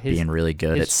don't know. Being really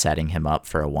good at setting him up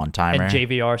for a one-timer? And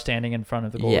JVR standing in front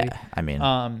of the goalie. Yeah, I mean...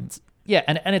 and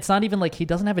it's not even he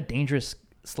doesn't have a dangerous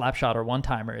slap shot or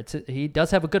one-timer. He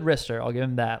does have a good wrister. I'll give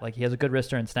him that. He has a good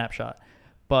wrister and snapshot.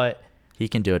 But He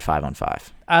can do it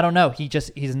 5-on-5. I don't know.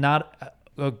 He's not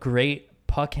a great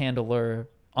puck handler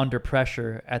under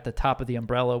pressure at the top of the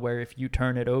umbrella where if you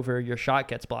turn it over, your shot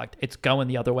gets blocked. It's going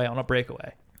the other way on a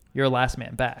breakaway. You're last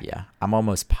man back. Yeah, I'm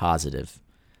almost positive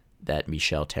that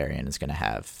Michel Therrien is going to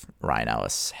have Ryan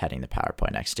Ellis heading the power play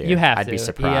next year. You have I'd to. be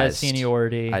surprised. He has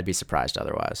seniority. I'd be surprised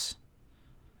otherwise.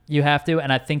 You have to,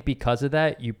 and I think because of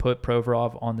that, you put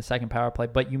Provorov on the second power play.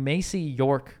 But you may see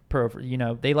York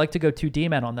Provorov. They like to go 2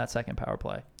 D-men on that second power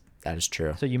play. That is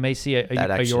true. So you may see a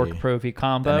Actually, York Provi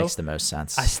combo. That makes the most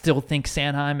sense. I still think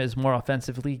Sanheim is more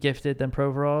offensively gifted than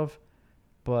Provorov,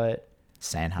 but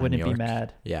Sanheim, wouldn't York. be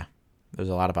mad. Yeah, there's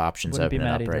a lot of options Wouldn't be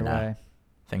opening mad up right either now. way.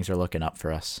 Things are looking up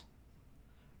for us.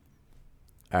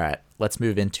 All right, let's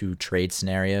move into trade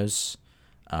scenarios.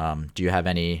 Do you have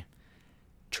any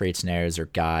trade scenarios or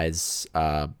guys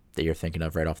that you're thinking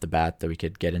of right off the bat that we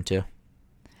could get into?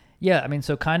 Yeah, I mean,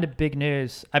 so kind of big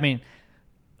news. I mean,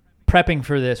 prepping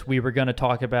for this, we were going to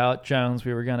talk about Jones.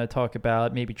 We were going to talk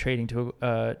about maybe trading to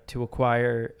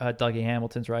acquire Dougie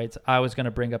Hamilton's rights. I was going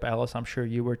to bring up Ellis. I'm sure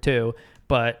you were too.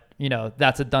 But,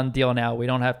 that's a done deal now. We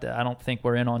don't have to – I don't think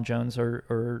we're in on Jones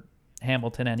or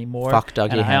Hamilton anymore. Fuck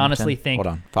Dougie Hamilton. I honestly think – Hold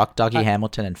on. Fuck Dougie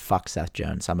Hamilton and fuck Seth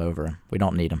Jones. I'm over him. We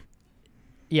don't need him.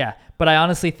 Yeah, but I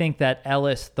honestly think that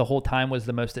Ellis the whole time was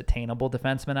the most attainable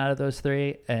defenseman out of those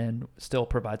three and still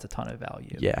provides a ton of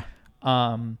value. Yeah.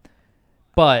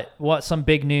 But some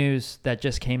big news that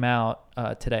just came out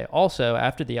today also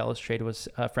after the Ellis trade was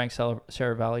Frank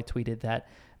Saravalli tweeted that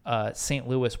St.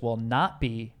 Louis will not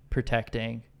be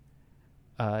protecting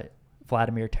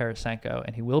Vladimir Tarasenko,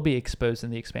 and he will be exposed in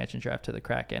the expansion draft to the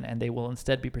Kraken, and they will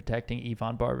instead be protecting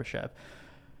Ivan Barbashev,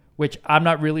 which I'm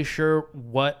not really sure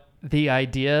what the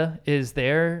idea is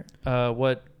there. I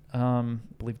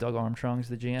believe Doug Armstrong is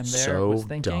the GM there. Was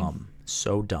thinking.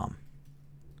 So dumb.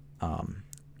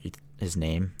 His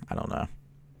name, I don't know.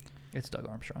 It's Doug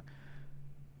Armstrong.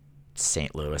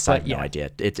 St. Louis, I have no idea.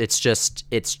 It's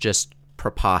just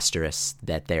preposterous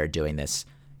that they're doing this.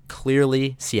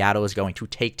 Clearly, Seattle is going to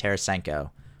take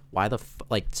Tarasenko. Why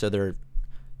so they're,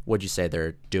 what'd you say?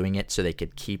 They're doing it so they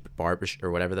could keep Barbashev or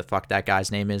whatever the fuck that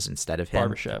guy's name is instead of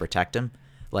him to protect him.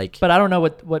 But I don't know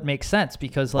what makes sense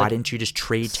because why didn't you just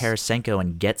trade Tarasenko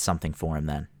and get something for him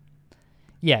then?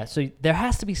 Yeah, so there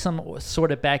has to be some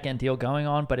sort of back-end deal going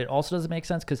on, but it also doesn't make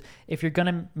sense because if you're going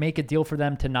to make a deal for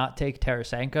them to not take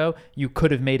Tarasenko, you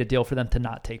could have made a deal for them to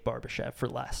not take Barbashev for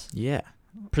less. Yeah.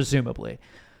 Presumably.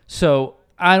 So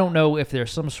I don't know if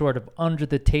there's some sort of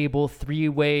under-the-table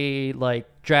three-way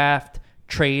draft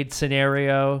trade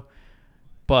scenario,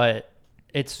 but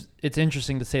it's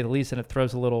interesting to say the least, and it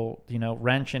throws a little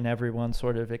wrench in everyone's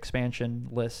sort of expansion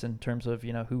list in terms of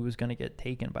who was going to get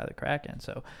taken by the Kraken.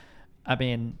 So I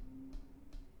mean,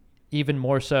 even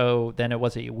more so than it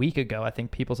was a week ago, I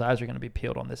think people's eyes are going to be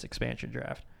peeled on this expansion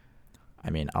draft. I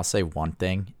mean, I'll say one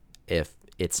thing. If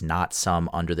it's not some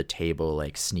under-the-table,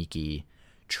 sneaky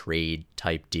trade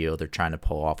type deal they're trying to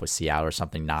pull off with Seattle or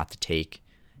something not to take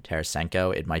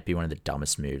Tarasenko, it might be one of the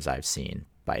dumbest moves I've seen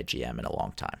by a GM in a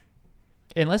long time.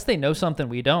 Unless they know something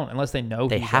we don't. Unless they know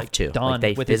they he's have to. done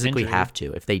they with physically his injury. have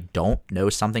to. If they don't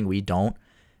know something we don't,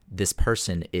 this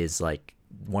person is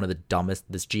one of the dumbest.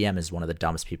 This GM is one of the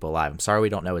dumbest people alive. I'm sorry we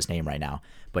don't know his name right now,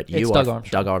 but you are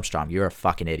Doug Armstrong. You're a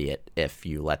fucking idiot if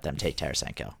you let them take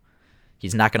Tarasenko.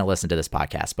 He's not going to listen to this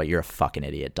podcast, but you're a fucking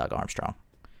idiot, Doug Armstrong.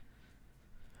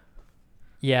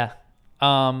 Yeah.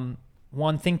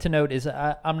 One thing to note is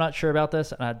I'm not sure about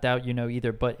this, and I doubt you know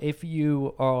either, but if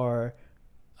you are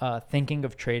thinking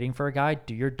of trading for a guy,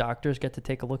 do your doctors get to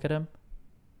take a look at him?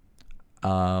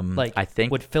 I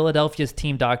think would Philadelphia's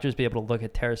team doctors be able to look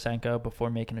at Tarasenko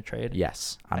before making a trade?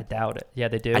 Yes. I doubt it. Yeah,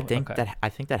 they do. I think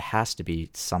that has to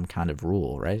be some kind of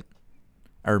rule, right?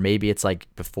 Or maybe it's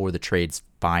before the trade's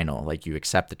final, you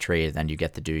accept the trade, then you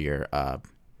get to do your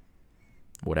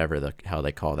whatever the hell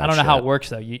they call that. I don't know how it works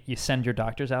though. You send your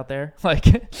doctors out there,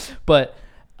 but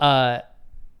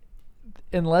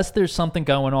unless there's something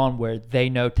going on where they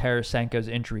know Tarasenko's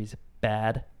injury is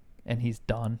bad and he's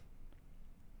done.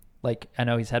 I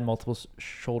know he's had multiple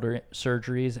shoulder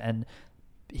surgeries, and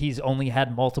he's only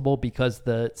had multiple because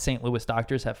the St. Louis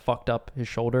doctors have fucked up his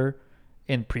shoulder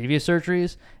in previous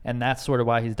surgeries, and that's sort of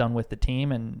why he's done with the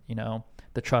team, and,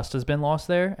 the trust has been lost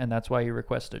there, and that's why he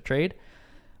requested a trade.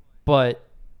 But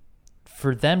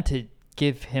for them to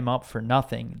give him up for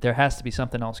nothing, there has to be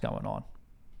something else going on.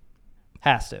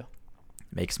 Has to.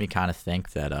 Makes me kind of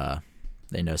think that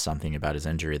they know something about his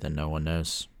injury that no one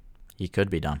knows. He could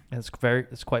be done. It's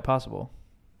quite possible.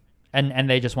 And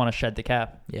they just want to shed the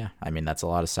cap. Yeah. I mean, that's a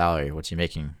lot of salary. What's he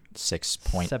making?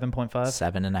 7.5?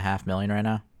 $7.5 million right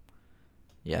now?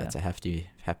 Yeah, that's a hefty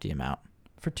amount.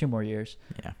 for 2 more years.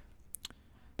 Yeah.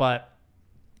 But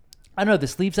I don't know.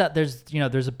 This leaves out there's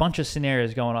a bunch of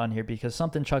scenarios going on here, because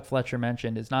something Chuck Fletcher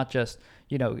mentioned is not just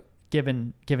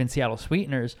giving Seattle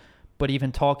sweeteners, but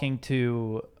even talking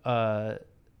to them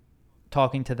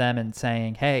and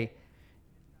saying, hey,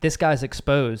 this guy's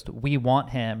exposed. We want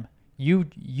him. You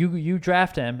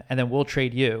draft him, and then we'll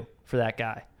trade you for that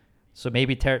guy. So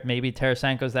maybe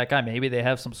Tarasenko's that guy. Maybe they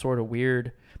have some sort of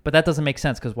weird, but that doesn't make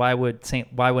sense, because why wouldn't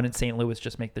St. Louis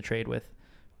just make the trade with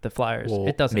the Flyers? Well,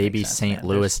 it doesn't. Maybe make sense, St. man.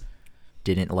 Louis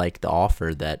didn't like the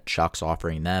offer that Chuck's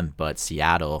offering them, but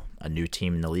Seattle, a new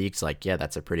team in the league's like, yeah,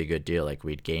 that's a pretty good deal. Like,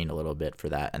 we'd gain a little bit for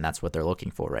that, and that's what they're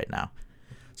looking for right now.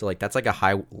 So like, that's like a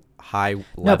high level.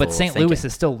 No, but St. Louis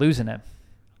is still losing him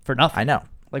for nothing. I know.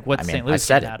 Like, what St. Louis I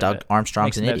said get it. out Doug of it?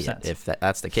 Armstrong's an Makes no idiot. sense. If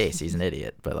that's the case, he's an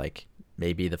idiot. But like,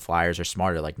 maybe the Flyers are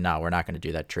smarter. Like, no, we're not going to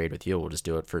do that trade with you. We'll just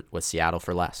do it with Seattle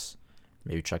for less.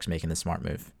 Maybe Chuck's making the smart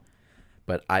move.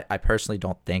 But I personally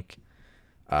don't think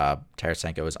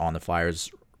Tarasenko is on the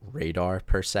Flyers' radar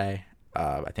per se.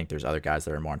 I think there's other guys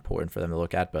that are more important for them to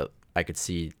look at, but I could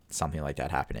see something like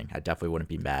that happening. I definitely wouldn't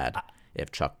be mad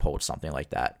if Chuck pulled something like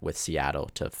that with Seattle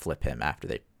to flip him after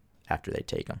they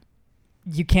take him.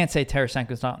 You can't say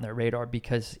Tarasenko's not on their radar,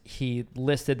 because he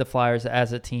listed the Flyers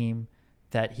as a team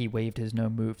that he waived his no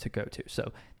move to go to.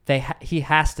 So he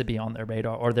has to be on their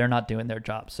radar, or they're not doing their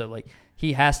job. So like,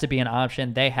 he has to be an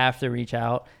option. They have to reach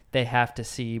out. They have to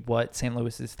see what St.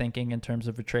 Louis is thinking in terms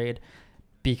of a trade,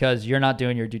 because you're not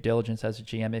doing your due diligence as a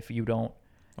GM if you don't.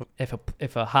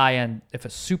 If a high end, if a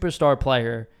superstar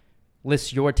player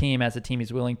lists your team as a team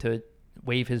he's willing to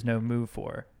waive his no move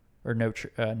for, or no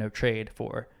trade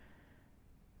for,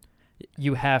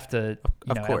 you have to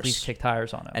at least kick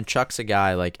tires on him. And Chuck's a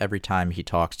guy, like, every time he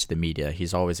talks to the media,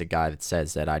 he's always a guy that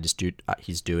says that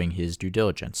he's doing his due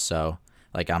diligence. So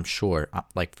like, I'm sure,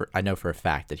 I know for a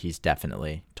fact that he's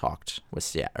definitely talked with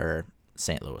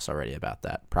St. Louis already about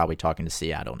that. Probably talking to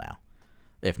Seattle now,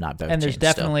 if not both. And there's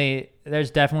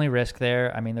definitely risk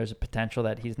there. I mean, there's a potential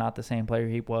that he's not the same player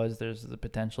he was. There's the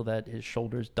potential that his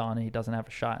shoulder's done and he doesn't have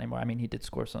a shot anymore. I mean, he did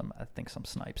score some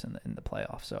snipes in the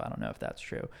playoffs, so I don't know if that's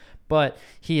true. But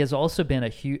he has also been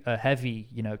a heavy,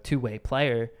 two-way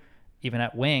player, even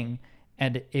at wing.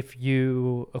 And if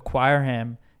you acquire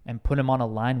him and put him on a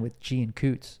line with G and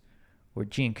Coots, where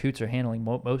G and Coots are handling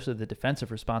most of the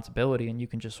defensive responsibility, and you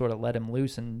can just sort of let him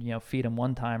loose and feed him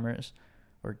one-timers,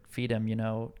 or feed him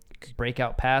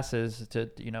breakout passes to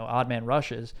odd man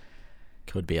rushes,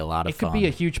 could be a lot of fun. It could be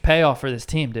a huge payoff for this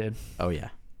team, dude. Oh yeah,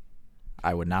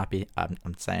 I would not be. I'm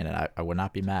saying it. I would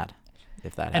not be mad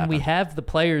if that happened. And we have the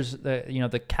players,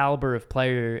 the caliber of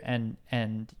player and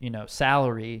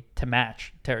salary to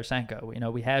match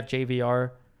Tarasenko. We have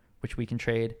JVR, which we can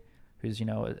trade, who's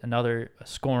another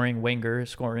scoring winger,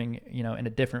 scoring in a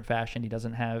different fashion. He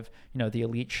doesn't have the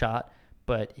elite shot,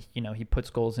 but he puts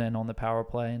goals in on the power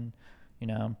play, and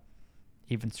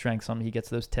even strengths on. He gets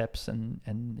those tips and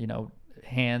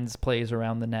hands plays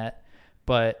around the net.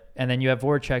 And then you have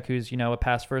Voracek, who's a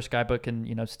pass first guy, but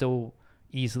can still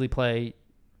easily play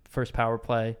first power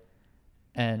play,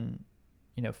 and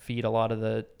feed a lot of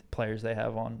the players they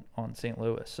have on St.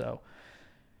 Louis. So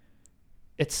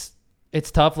it's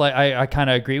tough. Like, I kind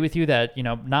of agree with you that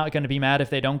not going to be mad if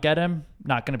they don't get him,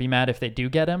 not going to be mad if they do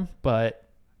get him, but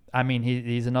I mean,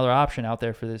 he's another option out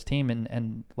there for this team,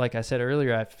 and like I said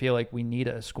earlier, I feel like we need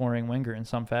a scoring winger in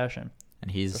some fashion. And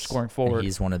he's scoring forward. And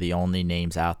he's one of the only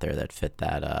names out there that fit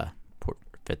that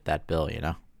bill,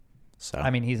 So I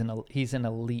mean, he's an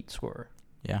elite scorer.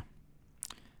 Yeah.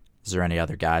 Is there any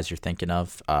other guys you're thinking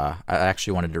of? I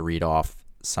actually wanted to read off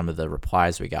some of the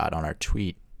replies we got on our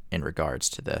tweet in regards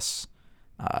to this.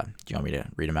 Do you want me to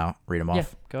read them off? Yeah,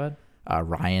 go ahead.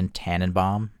 Ryan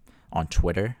Tannenbaum on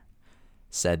Twitter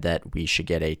said that we should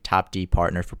get a top D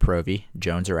partner for Provy,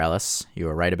 Jones or Ellis. You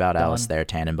were right about Ellis there,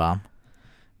 Tannenbaum.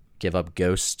 Give up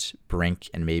Ghost, Brink,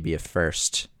 and maybe a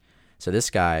first. So this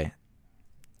guy,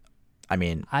 I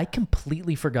mean, I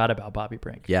completely forgot about Bobby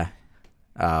Brink. Yeah.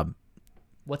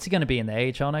 What's he going to be in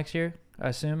the AHL next year, I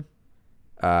assume?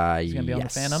 Is he going to be on the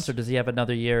Phantoms, or does he have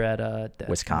another year at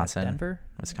Wisconsin? Denver?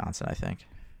 Wisconsin, I think.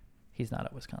 He's not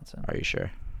at Wisconsin. Are you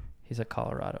sure? He's at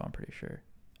Colorado, I'm pretty sure.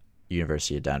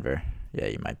 University of Denver. Yeah,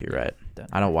 you might be right. Denver.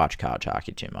 I don't watch college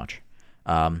hockey too much.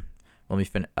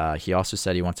 He also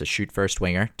said he wants a shoot first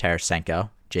winger, Tarasenko,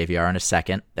 JVR in a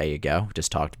second. There you go.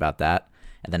 Just talked about that.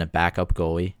 And then a backup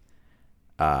goalie,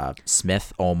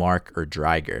 Smith, Olmark, or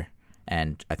Dreiger.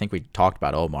 And I think we talked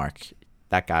about Olmark.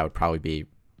 That guy would probably be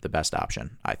the best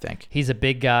option, I think. He's a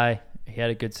big guy. He had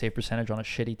a good save percentage on a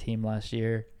shitty team last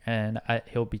year, and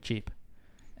he'll be cheap.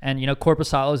 And,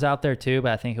 Korpisalo's out there too,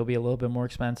 but I think he'll be a little bit more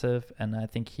expensive. And I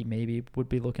think he maybe would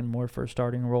be looking more for a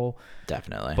starting role.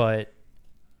 Definitely. But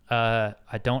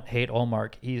I don't hate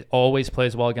Ullmark. He always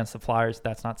plays well against the Flyers.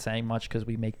 That's not saying much because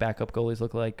we make backup goalies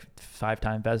look like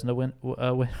 5-time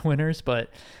Vezina winners.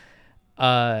 But,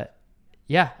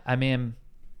 yeah, I mean,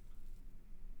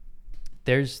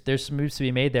 there's some moves to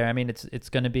be made there. I mean, it's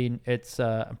going to be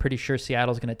I'm pretty sure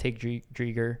Seattle's going to take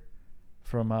Drieger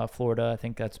from Florida. I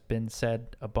think that's been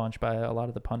said a bunch by a lot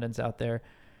of the pundits out there.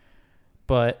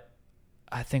 But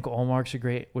I think Ullmark's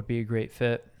would be a great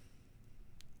fit.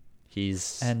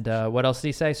 And what else did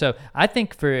he say? So I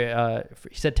think he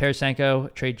said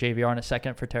Tarasenko, trade JVR in a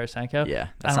second for Tarasenko. Yeah.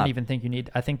 I don't even think you need,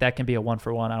 I think that can be a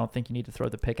 1-for-1. I don't think you need to throw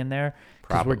the pick in there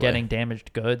because we're getting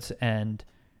damaged goods, and,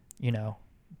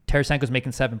 Tarasenko's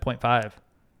making 7.5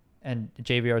 and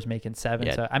JVR is making 7.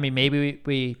 Yeah. So, I mean, maybe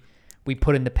we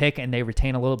put in the pick and they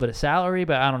retain a little bit of salary,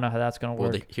 but I don't know how that's going to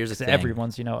work. Here's the thing.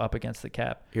 Everyone's, up against the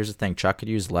cap. Here's the thing. Chuck could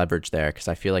use leverage there because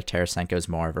I feel like Tarasenko's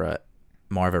more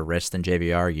of a risk than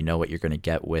JVR. You know what you're going to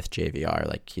get with JVR.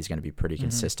 Like, he's going to be pretty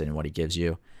consistent in what he gives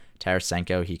you.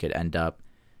 Tarasenko, he could end up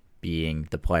being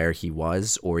the player he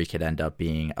was, or he could end up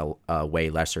being a way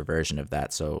lesser version of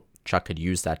that. So Chuck could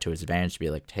use that to his advantage to be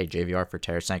like, hey, JVR for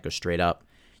Tarasenko straight up.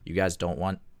 You guys don't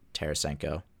want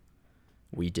Tarasenko.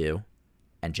 We do.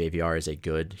 And JVR is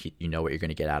you know what you're going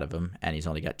to get out of him, and he's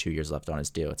only got 2 years left on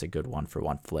his deal. It's a good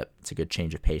 1-for-1 flip. It's a good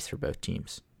change of pace for both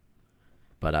teams.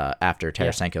 But after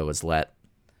Tarasenko was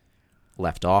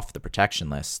left off the protection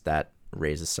list, that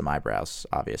raises some eyebrows,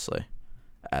 obviously,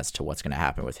 as to what's going to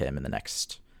happen with him in the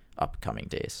next upcoming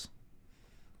days.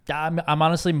 I'm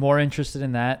honestly more interested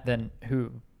in that than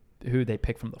who they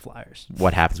pick from the Flyers.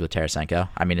 What happens with Tarasenko?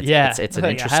 I mean, it's an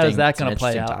interesting, how is that going to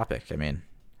play out? Topic. I mean,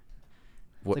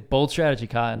 it's a bold strategy,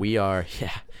 Kyle. We are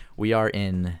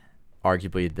in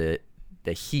arguably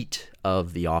the heat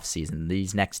of the offseason.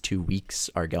 These next 2 weeks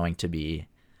are going to be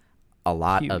a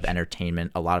lot of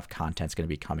entertainment. A lot of content's going to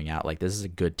be coming out. Like, this is a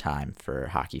good time for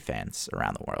hockey fans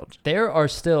around the world. There are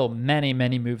still many,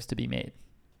 many moves to be made.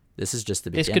 This is just the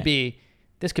beginning.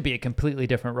 This could be a completely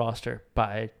different roster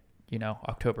by,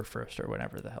 October 1st or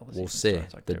whatever the hell. We'll see.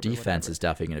 The defense is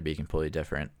definitely going to be completely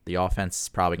different. The offense is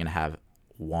probably going to have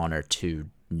 1 or 2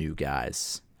 new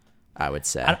guys, I would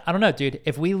say. I don't know, dude.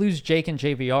 If we lose Jake and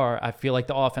JVR, I feel like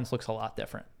the offense looks a lot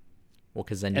different. Well,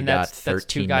 because then you got that's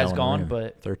 2 guys gone,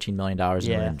 but $13 million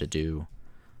in room to do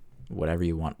whatever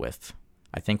you want with.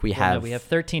 I think we have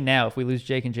 13 now. If we lose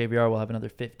Jake and JVR, we'll have another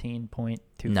 15.25.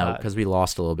 No, because we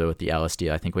lost a little bit with the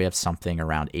LSD. I think we have something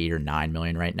around $8 or $9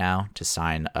 million right now to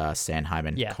sign Sanheim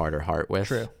and Carter Hart with.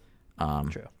 True.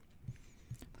 True.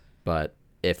 But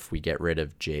if we get rid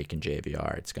of Jake and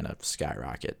JVR, it's gonna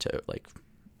skyrocket to like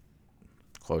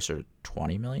closer to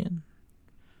 $20 million,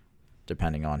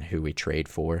 depending on who we trade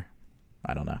for.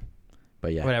 I don't know,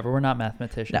 but yeah, whatever. We're not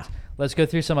mathematicians. No. Let's go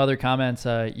through some other comments.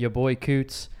 Your boy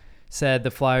Coots said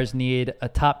the Flyers need a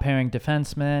top pairing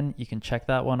defenseman. You can check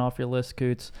that one off your list,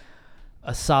 Coots.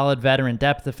 A solid veteran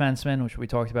depth defenseman, which we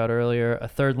talked about earlier. A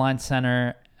third line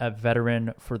center, a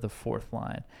veteran for the fourth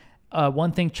line.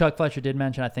 One thing Chuck Fletcher did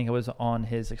mention, I think it was on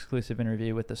his exclusive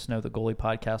interview with the Snow the Goalie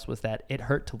podcast, was that it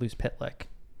hurt to lose Pitlick.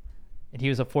 And he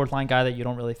was a fourth line guy that you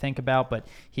don't really think about, but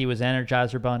he was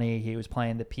Energizer Bunny. He was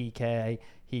playing the PK.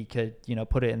 He could,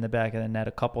 put it in the back of the net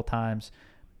a couple times,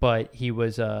 but he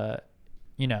was a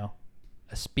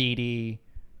speedy,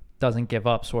 doesn't give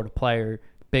up sort of player,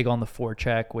 big on the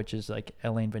forecheck, which is like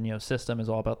Alain Vigneault's system is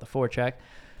all about the forecheck.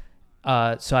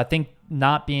 So I think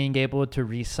not being able to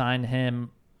re-sign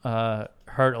him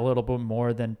hurt a little bit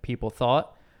more than people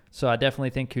thought. So I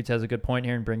definitely think Coots has a good point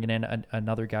here in bringing in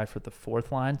another guy for the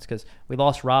fourth line, because we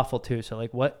lost Raffle too. So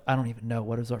like, I don't even know,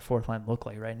 what does our fourth line look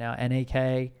like right now?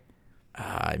 NAK?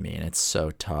 I mean, it's so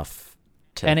tough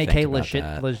to NAK, think about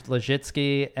that.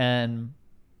 Lajitsky, and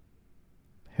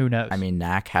who knows? I mean,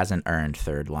 Knack hasn't earned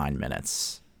third line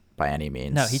minutes by any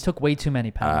means. No, he took way too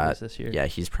many penalties this year. Yeah,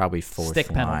 he's probably fourth Stick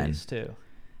line. penalties too.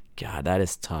 God, that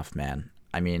is tough, man.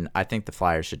 I mean, I think the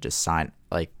Flyers should just sign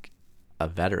like a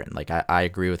veteran. Like I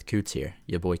agree with Coots here,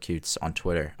 your boy Coots on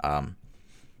Twitter.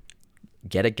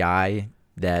 Get a guy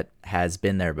that has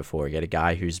been there before. Get a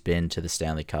guy who's been to the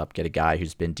Stanley Cup. Get a guy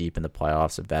who's been deep in the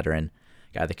playoffs, a veteran,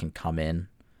 guy that can come in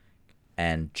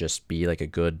and just be like a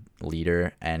good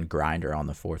leader and grinder on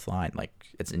the fourth line. Like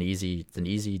it's an easy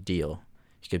deal.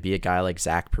 You could be a guy like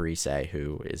Zach Parise,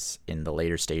 who is in the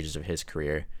later stages of his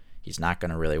career. He's not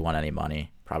going to really want any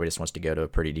money. Probably just wants to go to a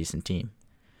pretty decent team.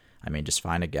 I mean, just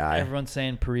find a guy. Everyone's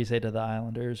saying Parise to the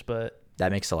Islanders, but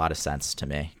that makes a lot of sense to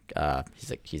me.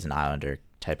 He's an Islander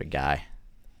type of guy.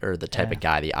 or the type of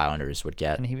guy the Islanders would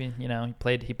get. And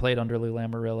he played under Lou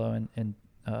Lamoriello in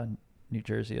New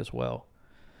Jersey as well.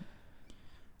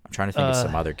 I'm trying to think of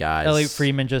some other guys. Elliot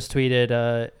Friedman just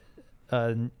tweeted,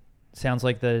 sounds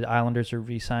like the Islanders are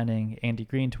re-signing Andy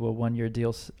Green to a 1-year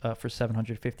deal for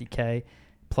 $750K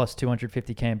plus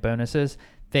 $250K in bonuses.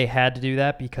 They had to do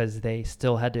that because they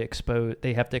still had to expose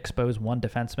one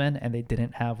defenseman, and they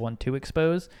didn't have one to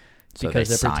expose because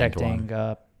they're protecting.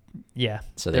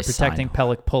 So they're protecting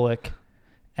Pelech Pulick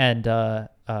and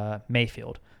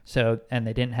Mayfield. And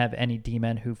they didn't have any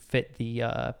D-men who fit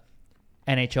the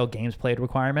NHL games played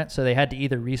requirement. So they had to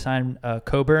either re-sign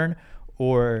Coburn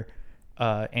or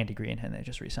Andy Green, and they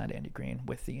just re-signed Andy Green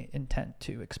with the intent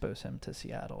to expose him to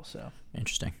Seattle. So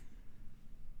interesting.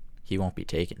 He won't be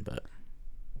taken, but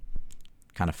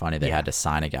kind of funny they had to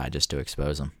sign a guy just to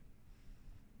expose him.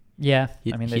 Yeah,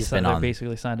 they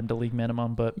basically signed him to league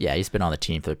minimum, but yeah, he's been on the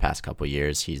team for the past couple of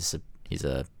years. He's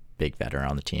a big veteran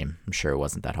on the team. I'm sure it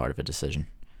wasn't that hard of a decision.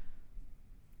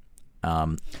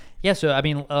 So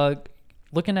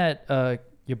looking at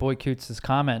your boy Coots'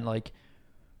 comment, like,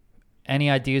 any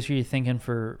ideas who you're thinking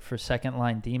for second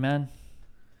line D-men?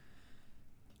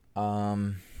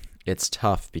 It's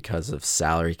tough because of the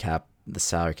salary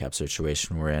cap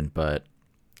situation we're in, but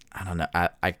I don't know.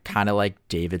 I kind of like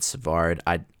David Savard.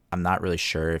 I'm not really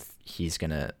sure if he's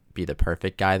going to be the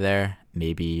perfect guy there.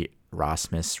 Maybe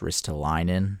Rasmus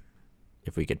Ristolainen.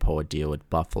 If we could pull a deal with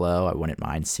Buffalo, I wouldn't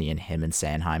mind seeing him and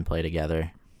Sanheim play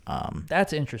together.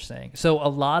 That's interesting. So a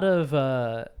lot of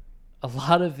the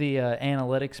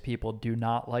analytics people do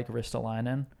not like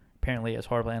Ristolainen. Apparently, he has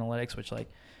horrible analytics, which, like,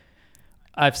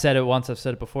 I've said it once, I've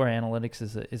said it before. Analytics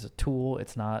is a tool.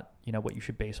 It's not, what you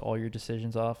should base all your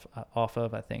decisions off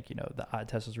of. I think, the eye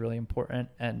test is really important.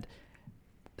 And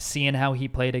seeing how he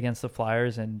played against the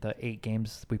Flyers in the 8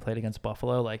 games we played against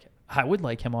Buffalo, like, I would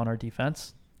like him on our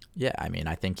defense. Yeah,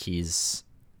 I think he's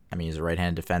a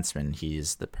right-handed defenseman.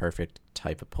 He's the perfect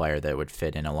type of player that would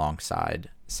fit in alongside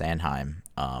Sanheim.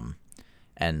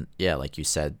 And yeah, like you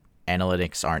said,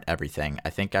 analytics aren't everything. I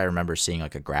think I remember seeing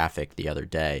like a graphic the other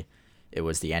day. It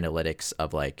was the analytics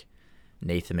of like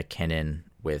Nathan McKinnon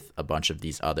with a bunch of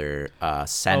these other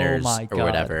centers or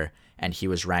whatever, and he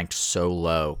was ranked so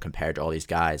low compared to all these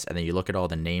guys. And then you look at all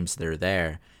the names that are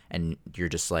there, and you're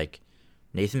just like,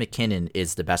 Nathan McKinnon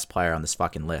is the best player on this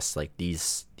fucking list. Like,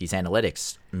 these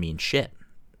analytics mean shit.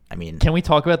 Can we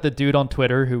talk about the dude on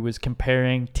Twitter who was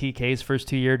comparing TK's first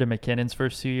 2 years to McKinnon's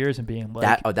first 2 years and being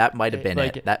like, that might have been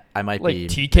like, it. That I might be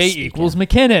TK mistaken. Equals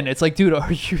McKinnon. It's like, dude,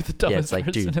 are you the dumbest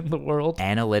person in the world?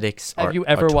 Analytics. Have you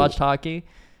ever watched hockey?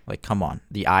 Like, come on.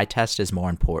 The eye test is more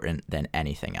important than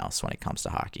anything else when it comes to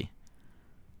hockey.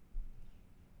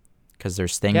 Because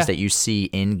there's things that you see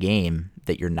in game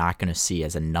that you're not going to see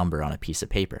as a number on a piece of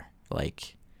paper.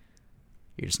 Like,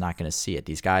 you're just not going to see it.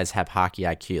 These guys have hockey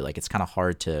IQ. Like, it's kind of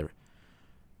hard to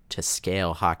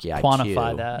scale hockey IQ.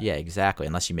 Quantify that. Yeah, exactly.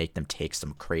 Unless you make them take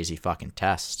some crazy fucking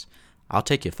test. I'll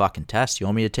take your fucking test. You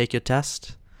want me to take your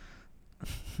test? A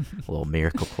little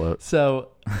miracle quote. So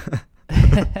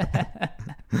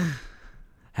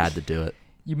had to do it.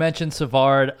 You mentioned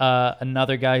Savard,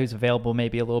 another guy who's available,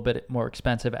 maybe a little bit more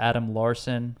expensive, Adam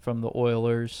Larson from the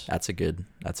Oilers. That's a good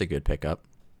pickup.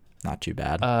 Not too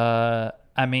bad.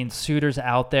 Suter's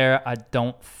out there. I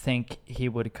don't think he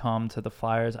would come to the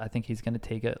Flyers. I think he's going to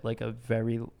take a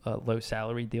very low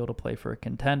salary deal to play for a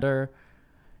contender.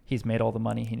 He's made all the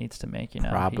money he needs to make.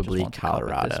 Probably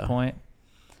Colorado at this point.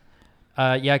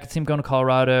 I could see him going to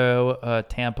Colorado,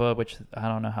 Tampa, which I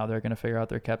don't know how they're going to figure out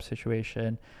their cap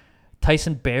situation.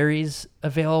 Tyson Barrie's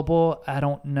available. I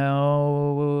don't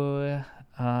know.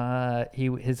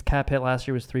 His cap hit last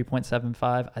year was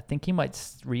 3.75. I think he might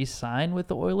re-sign with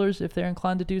the Oilers if they're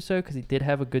inclined to do so, because he did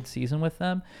have a good season with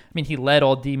them. He led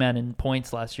all D-men in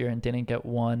points last year and didn't get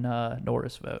one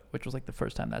Norris vote, which was like the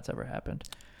first time that's ever happened.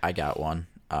 I got one.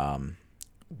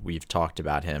 We've talked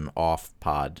about him off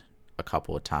pod a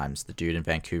couple of times. The dude in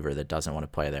Vancouver that doesn't want to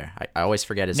play there. I always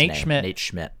forget his name. Nate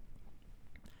Schmidt.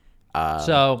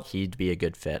 So he'd be a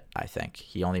good fit, I think.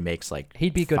 He only makes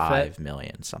he'd be $5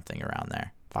 million, something around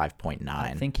there. 5.9.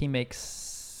 I think he makes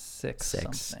six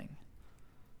something,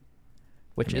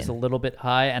 which is a little bit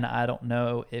high, and I don't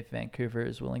know if Vancouver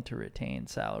is willing to retain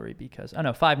salary because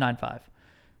 5.95.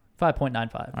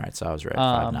 5.95. All right, so I was right.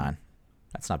 5.9.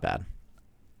 That's not bad.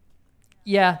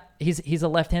 Yeah, he's a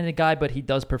left-handed guy, but he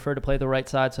does prefer to play the right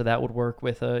side, so that would work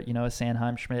with a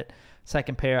Sanheim Schmidt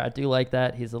second pair. I do like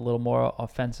that. He's a little more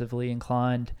offensively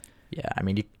inclined. Yeah, I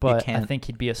mean, you But can't. I think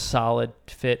he'd be a solid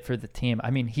fit for the team. I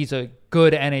mean, he's a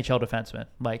good NHL defenseman.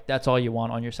 Like, that's all you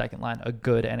want on your second line, a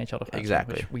good NHL defenseman.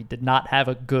 Exactly. Which we did not have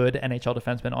a good NHL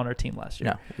defenseman on our team last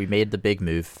year. No, we made the big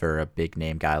move for a big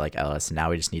name guy like Ellis, and now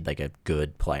we just need like a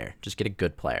good player. Just get a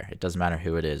good player. It doesn't matter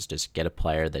who it is. Just get a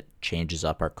player that changes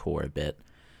up our core a bit.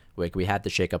 Like, we had to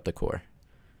shake up the core,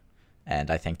 and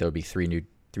I think there would be three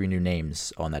new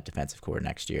names on that defensive core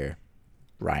next year: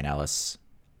 Ryan Ellis,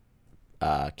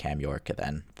 Cam York, and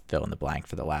then fill in the blank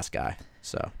for the last guy.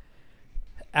 So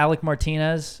Alec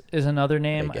Martinez is another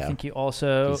name. There you I go. think he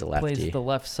also He's a lefty. plays the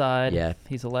left side. Yeah.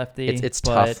 He's a lefty. it's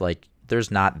tough. Like,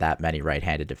 there's not that many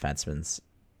right-handed defensemen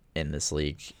in this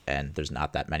league, and there's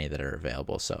not that many that are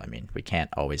available. So I mean, we can't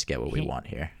always get what we want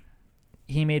here.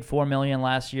 He made $4 million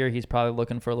last year. He's probably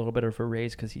looking for a little bit of a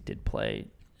raise because he did play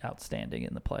outstanding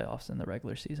in the playoffs in the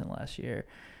regular season last year.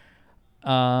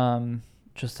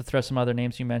 Just to throw some other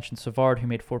names, you mentioned Savard, who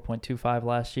made 4.25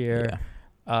 last year.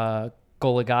 Yeah.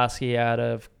 Goligoski out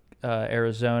of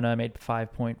Arizona made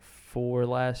 5.4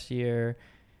 last year.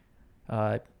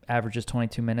 Averages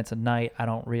 22 minutes a night.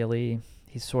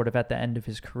 He's sort of at the end of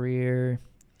his career.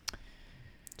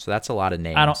 So that's a lot of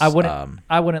names.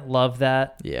 I wouldn't love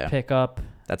that pickup.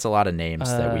 That's a lot of names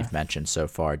that we've mentioned so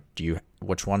far.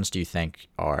 Which ones do you think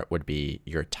would be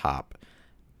your top?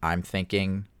 I'm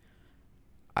thinking,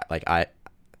 I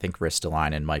think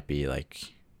Ristolainen might be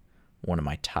like one of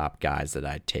my top guys that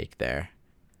I'd take there.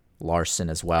 Larson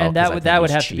as well, and that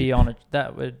would have cheap. to be on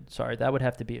that would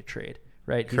have to be a trade,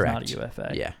 right? Correct. He's not a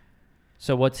UFA. Yeah.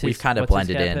 So what's his? We've kind of what's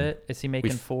his blended cap in. hit? Is he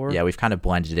making 4? Yeah, we've kind of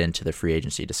blended into the free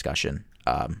agency discussion.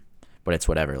 But it's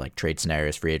whatever, like trade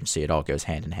scenarios, free agency, it all goes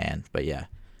hand in hand. But yeah,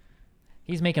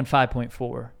 he's making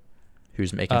 5.4.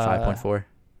 Who's making 5.4?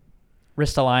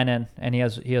 Ristolainen, and he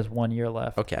has 1 year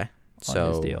left. Okay,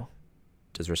 on his deal.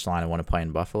 Does Ristolainen want to play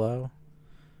in Buffalo?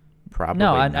 Probably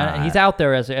no. not. He's out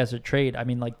there as a trade. I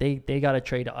mean, like they got to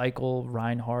trade Eichel,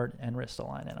 Reinhart, and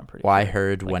Ristolainen. I'm pretty. Well, sure. I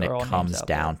heard Like, when it are all comes names out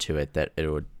down to it that it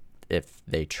would, if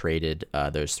they traded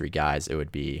those three guys, it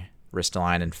would be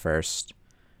Ristolainen first,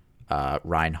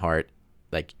 Reinhart.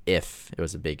 Like, if it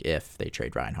was a big if they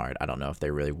trade Reinhart, I don't know if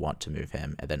they really want to move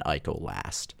him, and then Eichel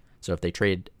last. So if they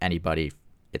trade anybody,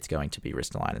 it's going to be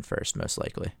Ristolainen first, most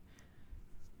likely.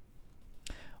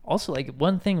 Also, like,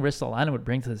 one thing Ristolainen would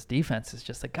bring to this defense is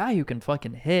just a guy who can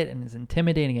fucking hit and is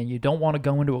intimidating, and you don't want to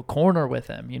go into a corner with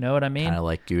him. You know what I mean? Kind of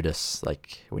like Gudas.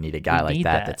 Like, we need a guy like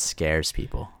that scares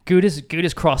people.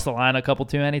 Gudas crossed the line a couple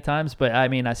too many times, but I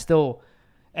mean, I still,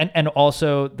 and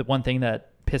also the one thing that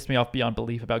pissed me off beyond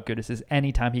belief about Gudas is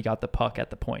anytime he got the puck at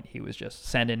the point, he was just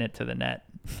sending it to the net,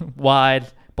 wide,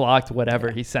 blocked, whatever.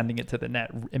 Yeah. He's sending it to the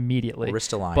net immediately. Well,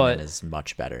 Ristolainen is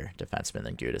much better defenseman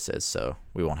than Gudas is, so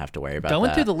we won't have to worry about that.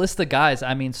 Going through the list of guys,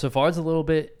 I mean, Savard's a little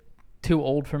bit too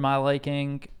old for my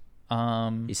liking.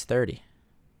 He's 30.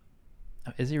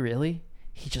 Is he really?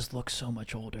 He just looks so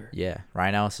much older. Yeah,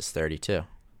 Ryan Ellis is 32.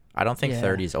 I don't think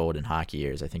 30 is old in hockey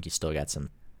years. I think he's still got some.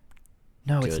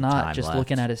 No, it's good not. time Just left.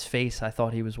 looking at his face, I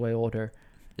thought he was way older.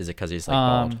 Is it because he's like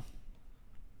bald?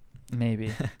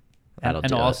 Maybe. That'll and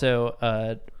do it.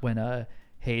 also, when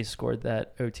Hayes scored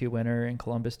that OT winner in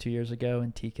Columbus 2 years ago,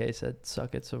 and TK said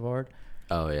 "suck it, Savard."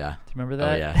 Oh yeah. Do you remember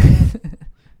that? Oh yeah.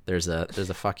 there's a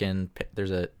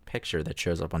picture that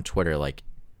shows up on Twitter like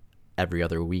every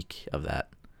other week of that.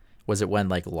 Was it when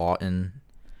like Lawton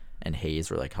and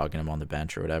Hayes were like hugging him on the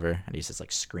bench or whatever, and he's just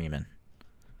like screaming?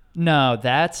 No,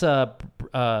 that's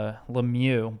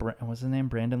Lemieux. What's his name?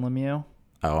 Brandon Lemieux.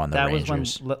 Oh, on the that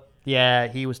Rangers. was when,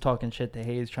 he was talking shit to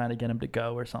Hayes, trying to get him to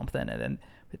go or something, and then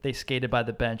they skated by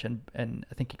the bench, and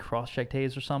I think he cross-checked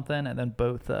Hayes or something, and then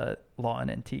both Lawton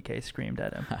and TK screamed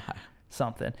at him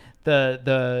something.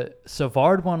 The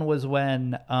Savard one was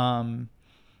when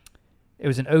it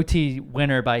was an OT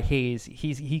winner by Hayes.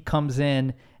 He comes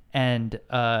in, and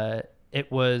it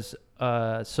was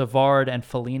Savard and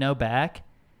Foligno back.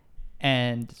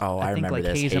 And I think like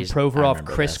Hayes and Provorov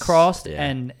crisscrossed,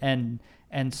 and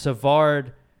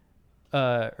Savard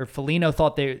or Foligno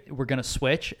thought they were gonna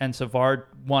switch, and Savard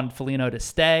wanted Foligno to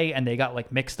stay, and they got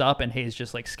like mixed up, and Hayes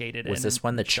just like skated in. Was this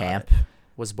when the champ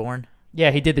was born? Yeah,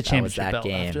 he did the championship that belt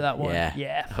game. after that one.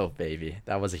 Yeah. Oh baby,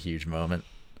 that was a huge moment.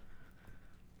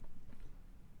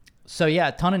 So yeah,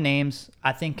 a ton of names.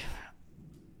 I think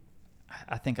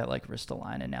I like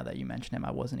Ristolainen now that you mention him.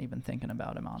 I wasn't even thinking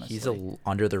about him, honestly. He's a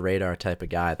under the radar type of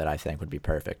guy that I think would be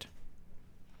perfect.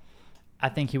 I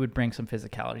think he would bring some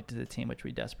physicality to the team, which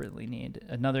we desperately need.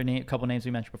 Another couple names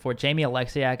we mentioned before, Jamie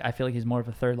Alexiak. I feel like he's more of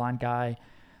a third line guy.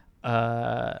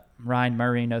 Ryan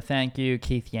Murray, no thank you.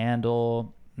 Keith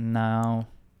Yandel, no.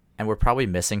 And we're probably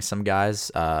missing some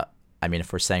guys. I mean,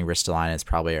 if we're saying Ristolainen is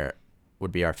probably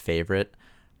would be our favorite.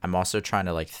 I'm also trying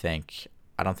to like think.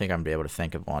 I don't think I'm gonna be able to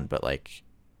think of one, but like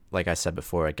I said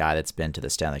before, a guy that's been to the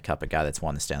Stanley Cup, a guy that's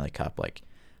won the Stanley Cup. Like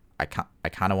I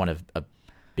kind of want a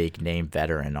big name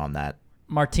veteran on that.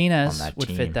 Martinez on that would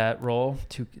team. fit that role.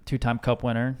 Two-time Cup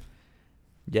winner.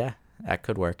 Yeah, that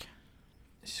could work.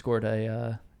 He scored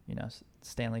a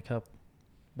Stanley Cup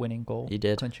winning goal. He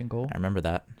did. Clinching goal. I remember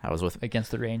that.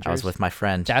 Against the Rangers. I was with my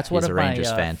friend. That's He's one a of my,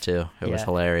 Rangers fan too. It was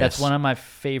hilarious. That's one of my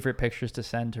favorite pictures to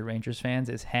send to Rangers fans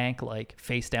is Hank like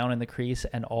face down in the crease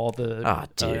and all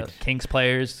the Kings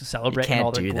players celebrating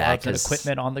all their gloves and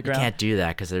equipment on the ground. You can't do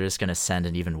that because they're just going to send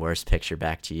an even worse picture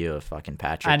back to you of fucking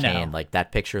Patrick Kane. Like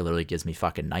that picture literally gives me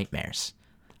fucking nightmares.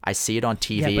 I see it on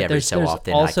TV every so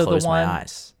often. I close my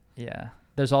eyes. Yeah.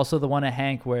 There's also the one at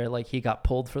Hank where like he got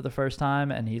pulled for the first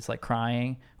time and he's like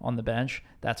crying on the bench.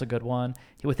 That's a good one.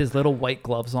 With his little white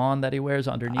gloves on that he wears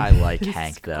underneath. I like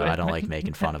Hank though. I don't like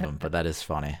making fun of him, but that is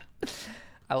funny.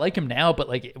 I like him now, but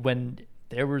like when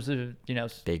there was a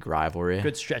big rivalry,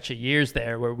 good stretch of years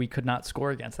there where we could not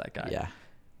score against that guy. Yeah,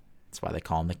 that's why they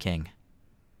call him the King.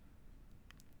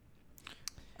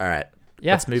 All right.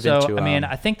 Yeah, let's move into. I mean,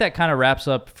 I think that kind of wraps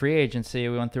up free agency.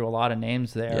 We went through a lot of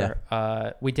names there.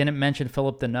 Yeah. We didn't mention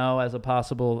Philip Deneau as a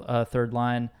possible third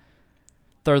line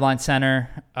center.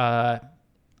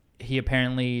 He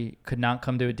apparently could not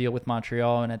come to a deal with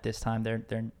Montreal, and at this time,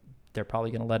 they're probably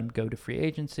going to let him go to free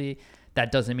agency.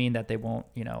 That doesn't mean that they won't,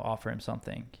 offer him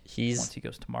something once he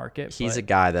goes to market. He's a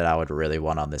guy that I would really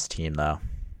want on this team, though.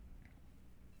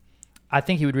 I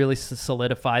think he would really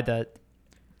solidify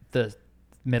the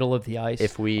middle of the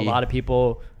ice. A lot of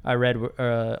people I read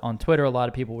on Twitter, a lot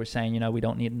of people were saying, we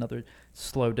don't need another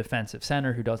slow defensive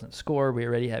center who doesn't score. We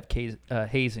already have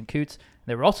Hayes and Coots.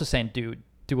 They were also saying, do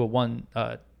a one,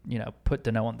 put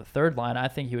Deneau on the third line. I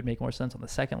think he would make more sense on the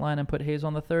second line and put Hayes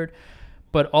on the third.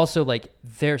 But also, like,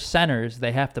 their centers,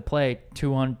 they have to play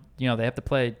 200. They have to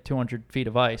play 200 feet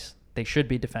of ice. They should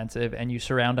be defensive, and you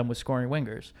surround them with scoring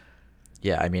wingers.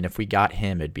 Yeah, I mean, if we got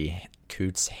him, it'd be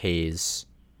Coots, Hayes,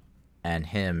 and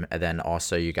him, and then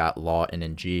also you got Lawton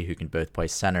and G who can both play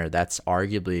center. That's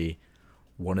arguably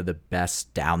one of the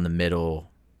best down the middle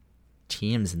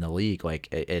teams in the league. Like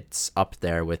it's up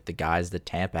there with the guys that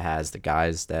Tampa has, the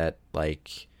guys that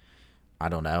like I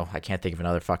don't know. I can't think of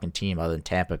another fucking team other than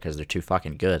Tampa because they're too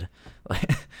fucking good.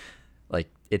 Like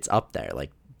it's up there.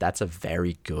 Like that's a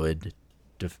very good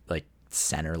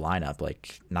center lineup.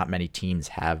 Like not many teams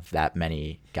have that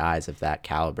many guys of that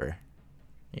caliber,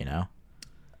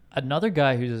 Another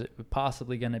guy who's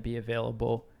possibly going to be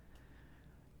available,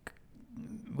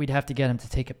 we'd have to get him to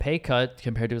take a pay cut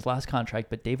compared to his last contract,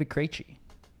 but David Krejci.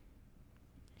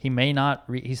 He may not,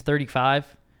 he's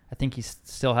 35. I think he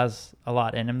still has a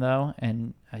lot in him, though,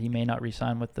 and he may not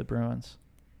re-sign with the Bruins.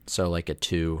 So like a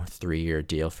 2-3 year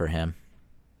deal for him?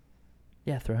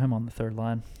 Yeah, throw him on the third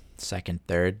line. Second,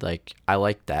 third, I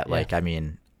like that. Yeah. I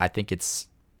mean, I think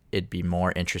it'd be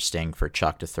more interesting for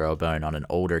Chuck to throw a bone on an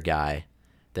older guy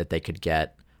that they could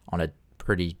get on a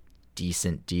pretty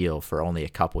decent deal for only a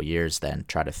couple years than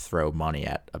try to throw money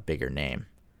at a bigger name.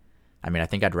 I mean, I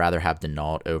think I'd rather have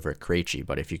Denault over Krejci,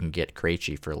 but if you can get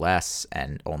Krejci for less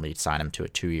and only sign him to a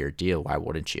 2-year deal, why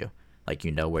wouldn't you? Like,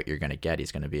 what you're going to get.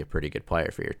 He's going to be a pretty good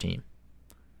player for your team.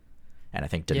 And I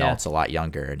think Denault's a lot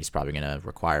younger, and he's probably going to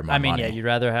require more money. Yeah, you'd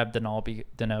rather have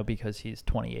Denault because he's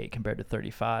 28 compared to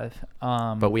 35.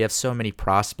 But we have so many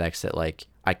prospects that,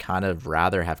 I kind of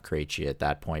rather have Krejci at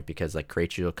that point because,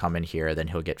 Krejci will come in here, then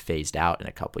he'll get phased out in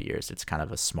a couple years. It's kind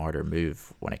of a smarter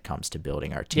move when it comes to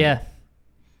building our team. Yeah.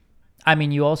 I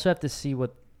mean, you also have to see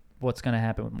what's going to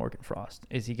happen with Morgan Frost.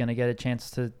 Is he going to get a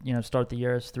chance to, start the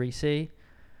year as 3C?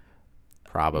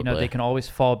 Probably. They can always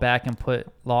fall back and put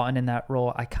Lawton in that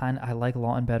role. I like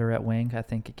Lawton better at wing. I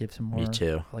think it gives him more Me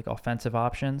too. Offensive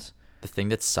options. The thing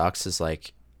that sucks is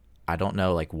I don't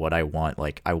know what I want.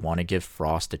 I want to give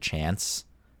Frost a chance,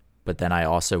 but then I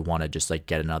also want to just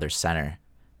get another center.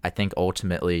 I think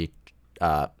ultimately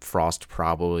Frost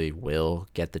probably will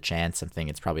get the chance. I think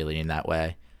it's probably leaning that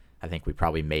way. I think we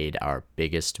probably made our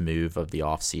biggest move of the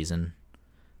offseason,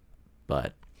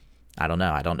 but I don't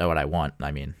know. I don't know what I want.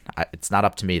 I mean, it's not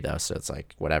up to me though, so it's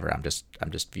whatever. I'm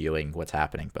just viewing what's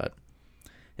happening, but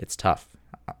it's tough.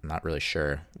 I'm not really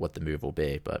sure what the move will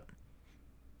be, but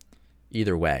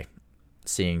either way,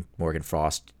 seeing Morgan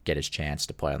Frost get his chance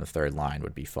to play on the third line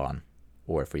would be fun.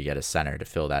 Or if we get a center to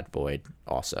fill that void,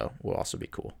 will also be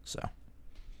cool. So,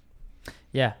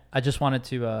 yeah, I just wanted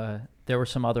to. There were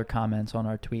some other comments on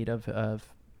our tweet of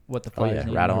what the Flyers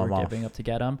needed and were giving up to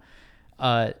get them.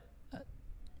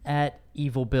 At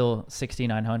Evil Bill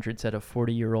 6900 said a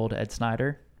 40-year-old Ed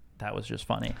Snyder. that was just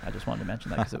funny. I just wanted to mention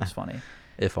that because it was funny.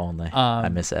 If only. I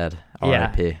miss Ed. Yeah.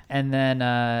 R.I.P. And then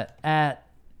at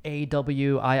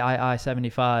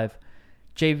AWIII75,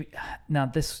 now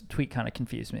this tweet kind of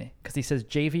confused me because he says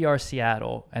JVR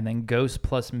Seattle and then ghost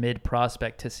plus mid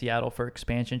prospect to Seattle for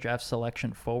expansion draft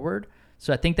selection forward.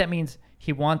 So I think that means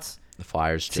he wants The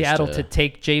Flyers just Seattle to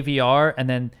take JVR, and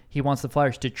then he wants the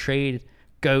Flyers to trade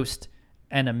ghost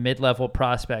and a mid-level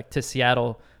prospect to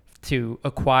Seattle to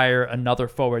acquire another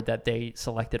forward that they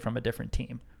selected from a different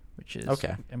team, which is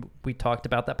okay. And we talked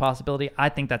about that possibility. I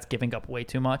think that's giving up way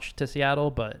too much to Seattle,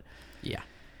 but Yeah.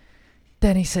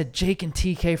 then he said Jake and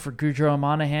TK for Gaudreau and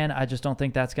Monahan. I just don't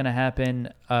think that's going to happen.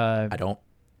 I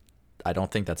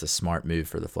don't think that's a smart move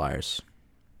for the Flyers.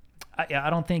 I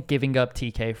don't think giving up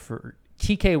TK for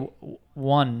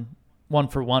one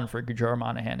for Gaudreau or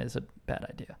Monahan is a bad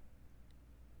idea.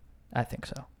 I think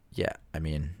so. Yeah, I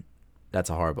mean, that's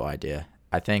a horrible idea.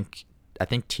 I think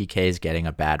TK is getting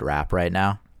a bad rap right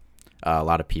now. A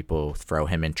lot of people throw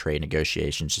him in trade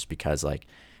negotiations just because, like,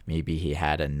 maybe he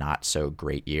had a not so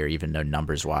great year, even though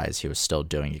numbers wise he was still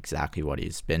doing exactly what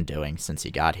he's been doing since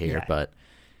he got here. Yeah. But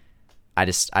I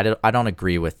don't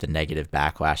agree with the negative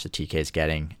backlash that TK is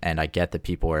getting, and I get that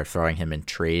people are throwing him in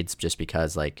trades just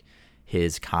because, like,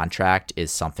 his contract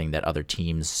is something that other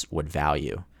teams would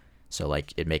value. So,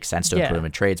 like, it makes sense to include him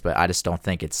in trades, but I just don't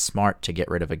think it's smart to get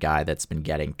rid of a guy that's been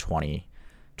getting 20,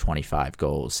 25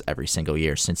 goals every single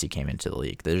year since he came into the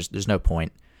league. There's no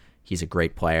point. He's a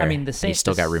great player. I mean, he's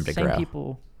still got room to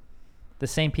grow. The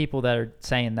same people that are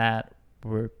saying that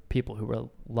were people who were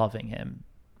loving him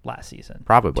last season.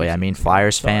 Probably. I mean,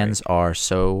 Flyers fans are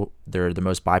they're the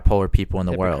most bipolar people in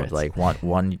the Hypocrites. world. Like,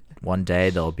 one day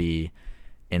they'll be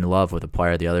in love with a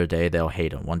player, the other day they'll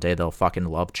hate him. One day they'll fucking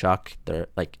love Chuck. They're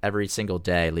like, every single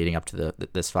day leading up to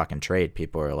this fucking trade,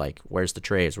 people are like, where's the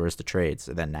trades? Where's the trades?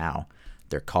 And then now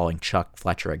they're calling Chuck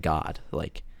Fletcher a god.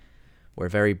 Like, we're a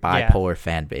very bipolar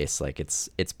fan base. Like, it's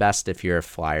best if you're a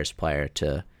Flyers player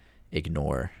to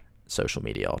ignore social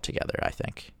media altogether, I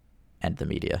think, and the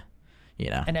media, you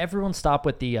know. And everyone stop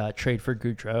with the trade for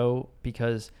Gaudreau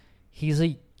because he's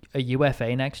a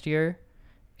UFA next year,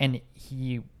 and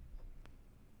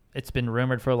it's been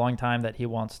rumored for a long time that he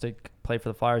wants to play for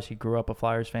the Flyers. He grew up a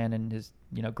Flyers fan and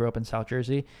grew up in South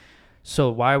Jersey. So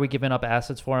why are we giving up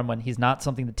assets for him when he's not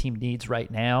something the team needs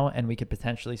right now, and we could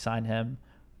potentially sign him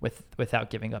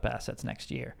without giving up assets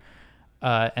next year?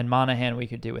 And Monahan we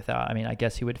could do without. I mean, I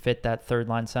guess he would fit that third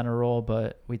line center role,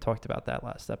 but we talked about that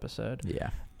last episode.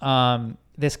 Yeah.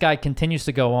 This guy continues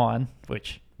to go on,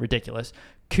 which ridiculous.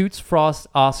 Coots, Frost,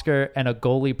 Oscar, and a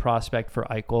goalie prospect for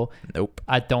Eichel. Nope.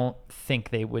 I don't think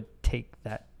they would take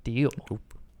that deal. Nope.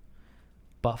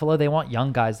 Buffalo, they want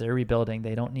young guys. They're rebuilding.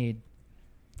 They don't need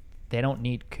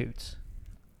Coots.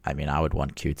 I mean, I would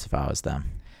want Coots if I was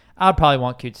them. I'd probably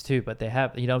want Coots too, but they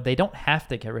don't have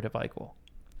to get rid of Eichel.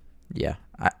 Yeah.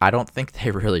 I don't think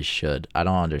they really should. I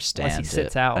don't understand Unless he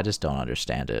sits it. out. I just don't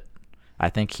understand it. I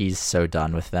think he's so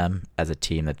done with them as a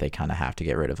team that they kind of have to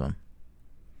get rid of him.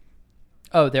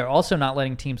 Oh, they're also not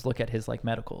letting teams look at his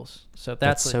medicals. So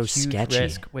that's so a huge sketchy.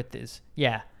 risk with his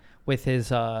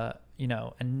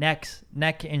and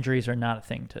neck injuries are not a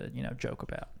thing to, joke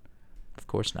about. Of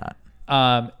course not.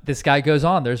 This guy goes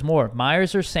on. There's more.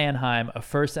 Myers or Sanheim, a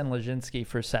first, and Legzinski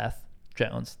for Seth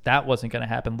Jones. That wasn't going to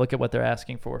happen. Look at what they're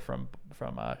asking for from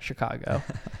Chicago.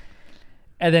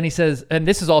 And then he says, and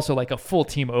this is also like a full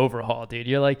team overhaul, dude.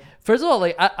 You're like, first of all,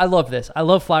 like I love this. I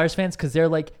love Flyers fans because they're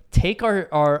like, take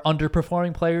our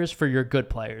underperforming players for your good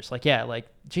players. Like, yeah, like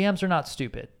GMs are not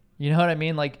stupid. You know what I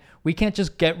mean? Like, we can't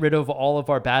just get rid of all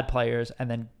of our bad players and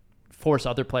then force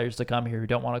other players to come here who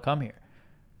don't want to come here.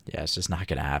 Yeah, it's just not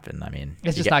going to happen. I mean,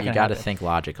 it's just not going to happen. You got to think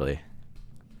logically.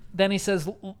 Then he says,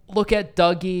 look at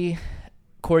Dougie,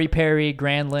 Corey Perry,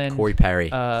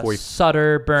 Granlund,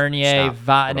 Sutter, Bernier,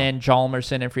 Vatanen,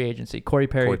 Jalmerson in free agency. Corey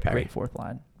Perry, great fourth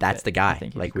line. That's the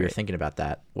guy. Like, we were thinking about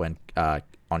that when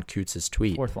on Coots'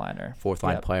 tweet. Fourth line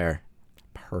player.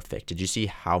 Perfect. Did you see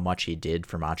how much he did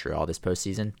for Montreal this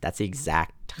postseason? That's the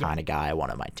exact kind of guy I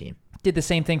want on my team. Did the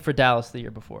same thing for Dallas the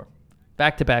year before.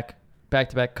 Back-to-back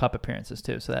Cup appearances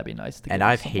too, so that'd be nice. And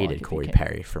I've hated Corey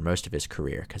Perry for most of his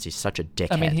career because he's such a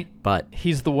dickhead. I mean, but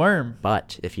he's the worm.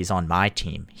 But if he's on my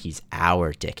team, he's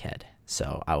our dickhead,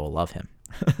 so I will love him.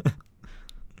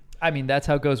 I mean, that's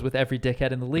how it goes with every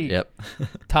dickhead in the league. Yep.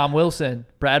 Tom Wilson,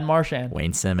 Brad Marchand,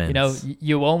 Wayne Simmons.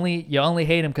 You only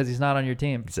hate him because he's not on your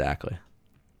team. Exactly.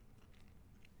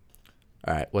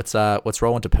 All right, let's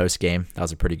roll into post game. That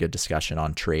was a pretty good discussion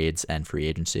on trades and free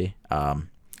agency.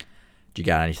 Do you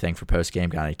got anything for post game?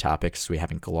 Got any topics we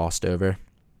haven't glossed over?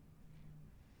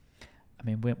 I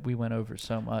mean, we went over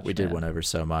so much. We did went over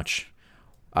so much.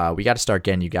 We got to start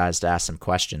getting you guys to ask some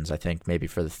questions. I think maybe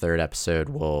for the third episode,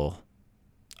 we'll,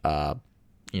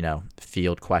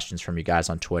 field questions from you guys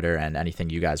on Twitter and anything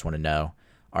you guys want to know.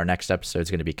 Our next episode is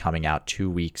going to be coming out 2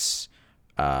 weeks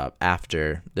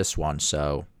after this one,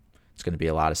 so it's going to be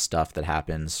a lot of stuff that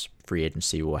happens. Free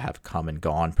agency will have come and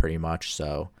gone pretty much,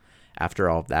 so after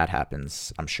all of that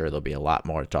happens, I'm sure there'll be a lot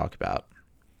more to talk about.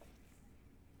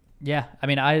 Yeah, I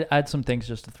mean, I had some things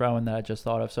just to throw in that I just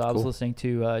thought of. So I was listening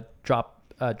to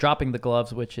Dropping the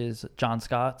Gloves, which is John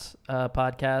Scott's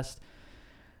podcast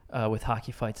with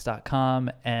hockeyfights.com,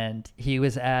 and he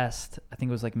was asked, I think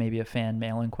it was like maybe a fan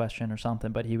mail-in question or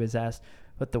something, but he was asked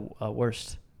what the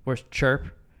worst chirp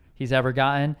he's ever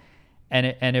gotten,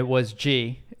 and it was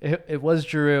G. It was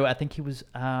Giroux. I think he was,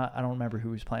 I don't remember who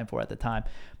he was playing for at the time,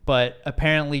 but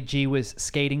apparently G was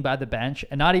skating by the bench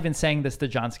and not even saying this to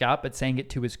John Scott, but saying it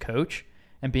to his coach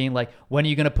and being like, when are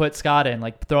you going to put Scott in?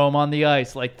 Like, throw him on the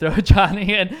ice, like throw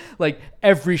Johnny in, like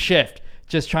every shift,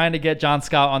 just trying to get John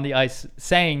Scott on the ice,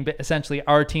 saying essentially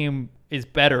our team is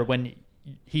better when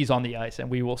he's on the ice and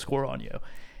we will score on you.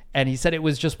 And he said it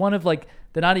was just one of like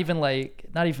not even like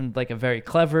a very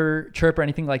clever chirp or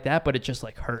anything like that, but it just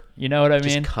like hurt. You know what I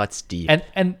mean? Just cuts deep.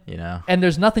 And you know, and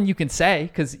there's nothing you can say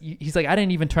because he's like, I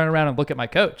didn't even turn around and look at my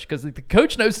coach because the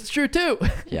coach knows it's true too.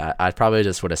 Yeah, I probably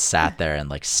just would have sat there and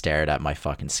like stared at my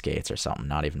fucking skates or something,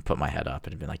 not even put my head up,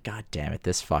 and been like, God damn it,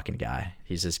 this fucking guy.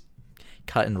 He's just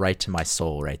cutting right to my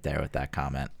soul right there with that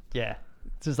comment. Yeah.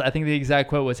 Just, I think the exact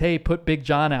quote was, "Hey, put Big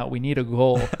John out. We need a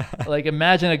goal." Like,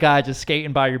 imagine a guy just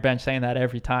skating by your bench saying that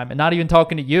every time, and not even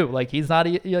talking to you. Like, he's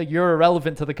not. You're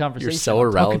irrelevant to the conversation. You're so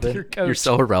irrelevant. You're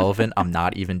so irrelevant. I'm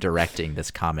not even directing this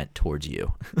comment towards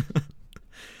you.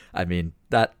 I mean,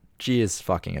 that G is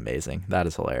fucking amazing. That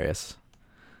is hilarious.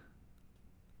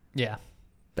 Yeah.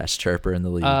 Best chirper in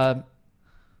the league.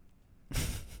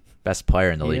 Best player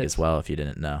in the league as well. If you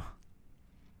didn't know,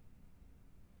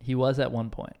 he was at one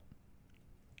point.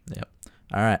 Yep.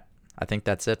 All right. I think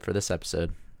that's it for this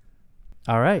episode.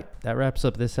 All right. That wraps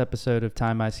up this episode of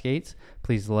Tie My Skates.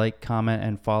 Please like, comment,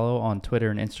 and follow on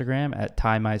Twitter and Instagram at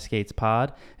Tie My Skates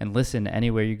Pod, and listen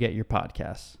anywhere you get your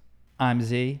podcasts. I'm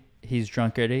Z. He's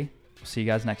Drunk Eddie. See you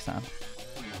guys next time.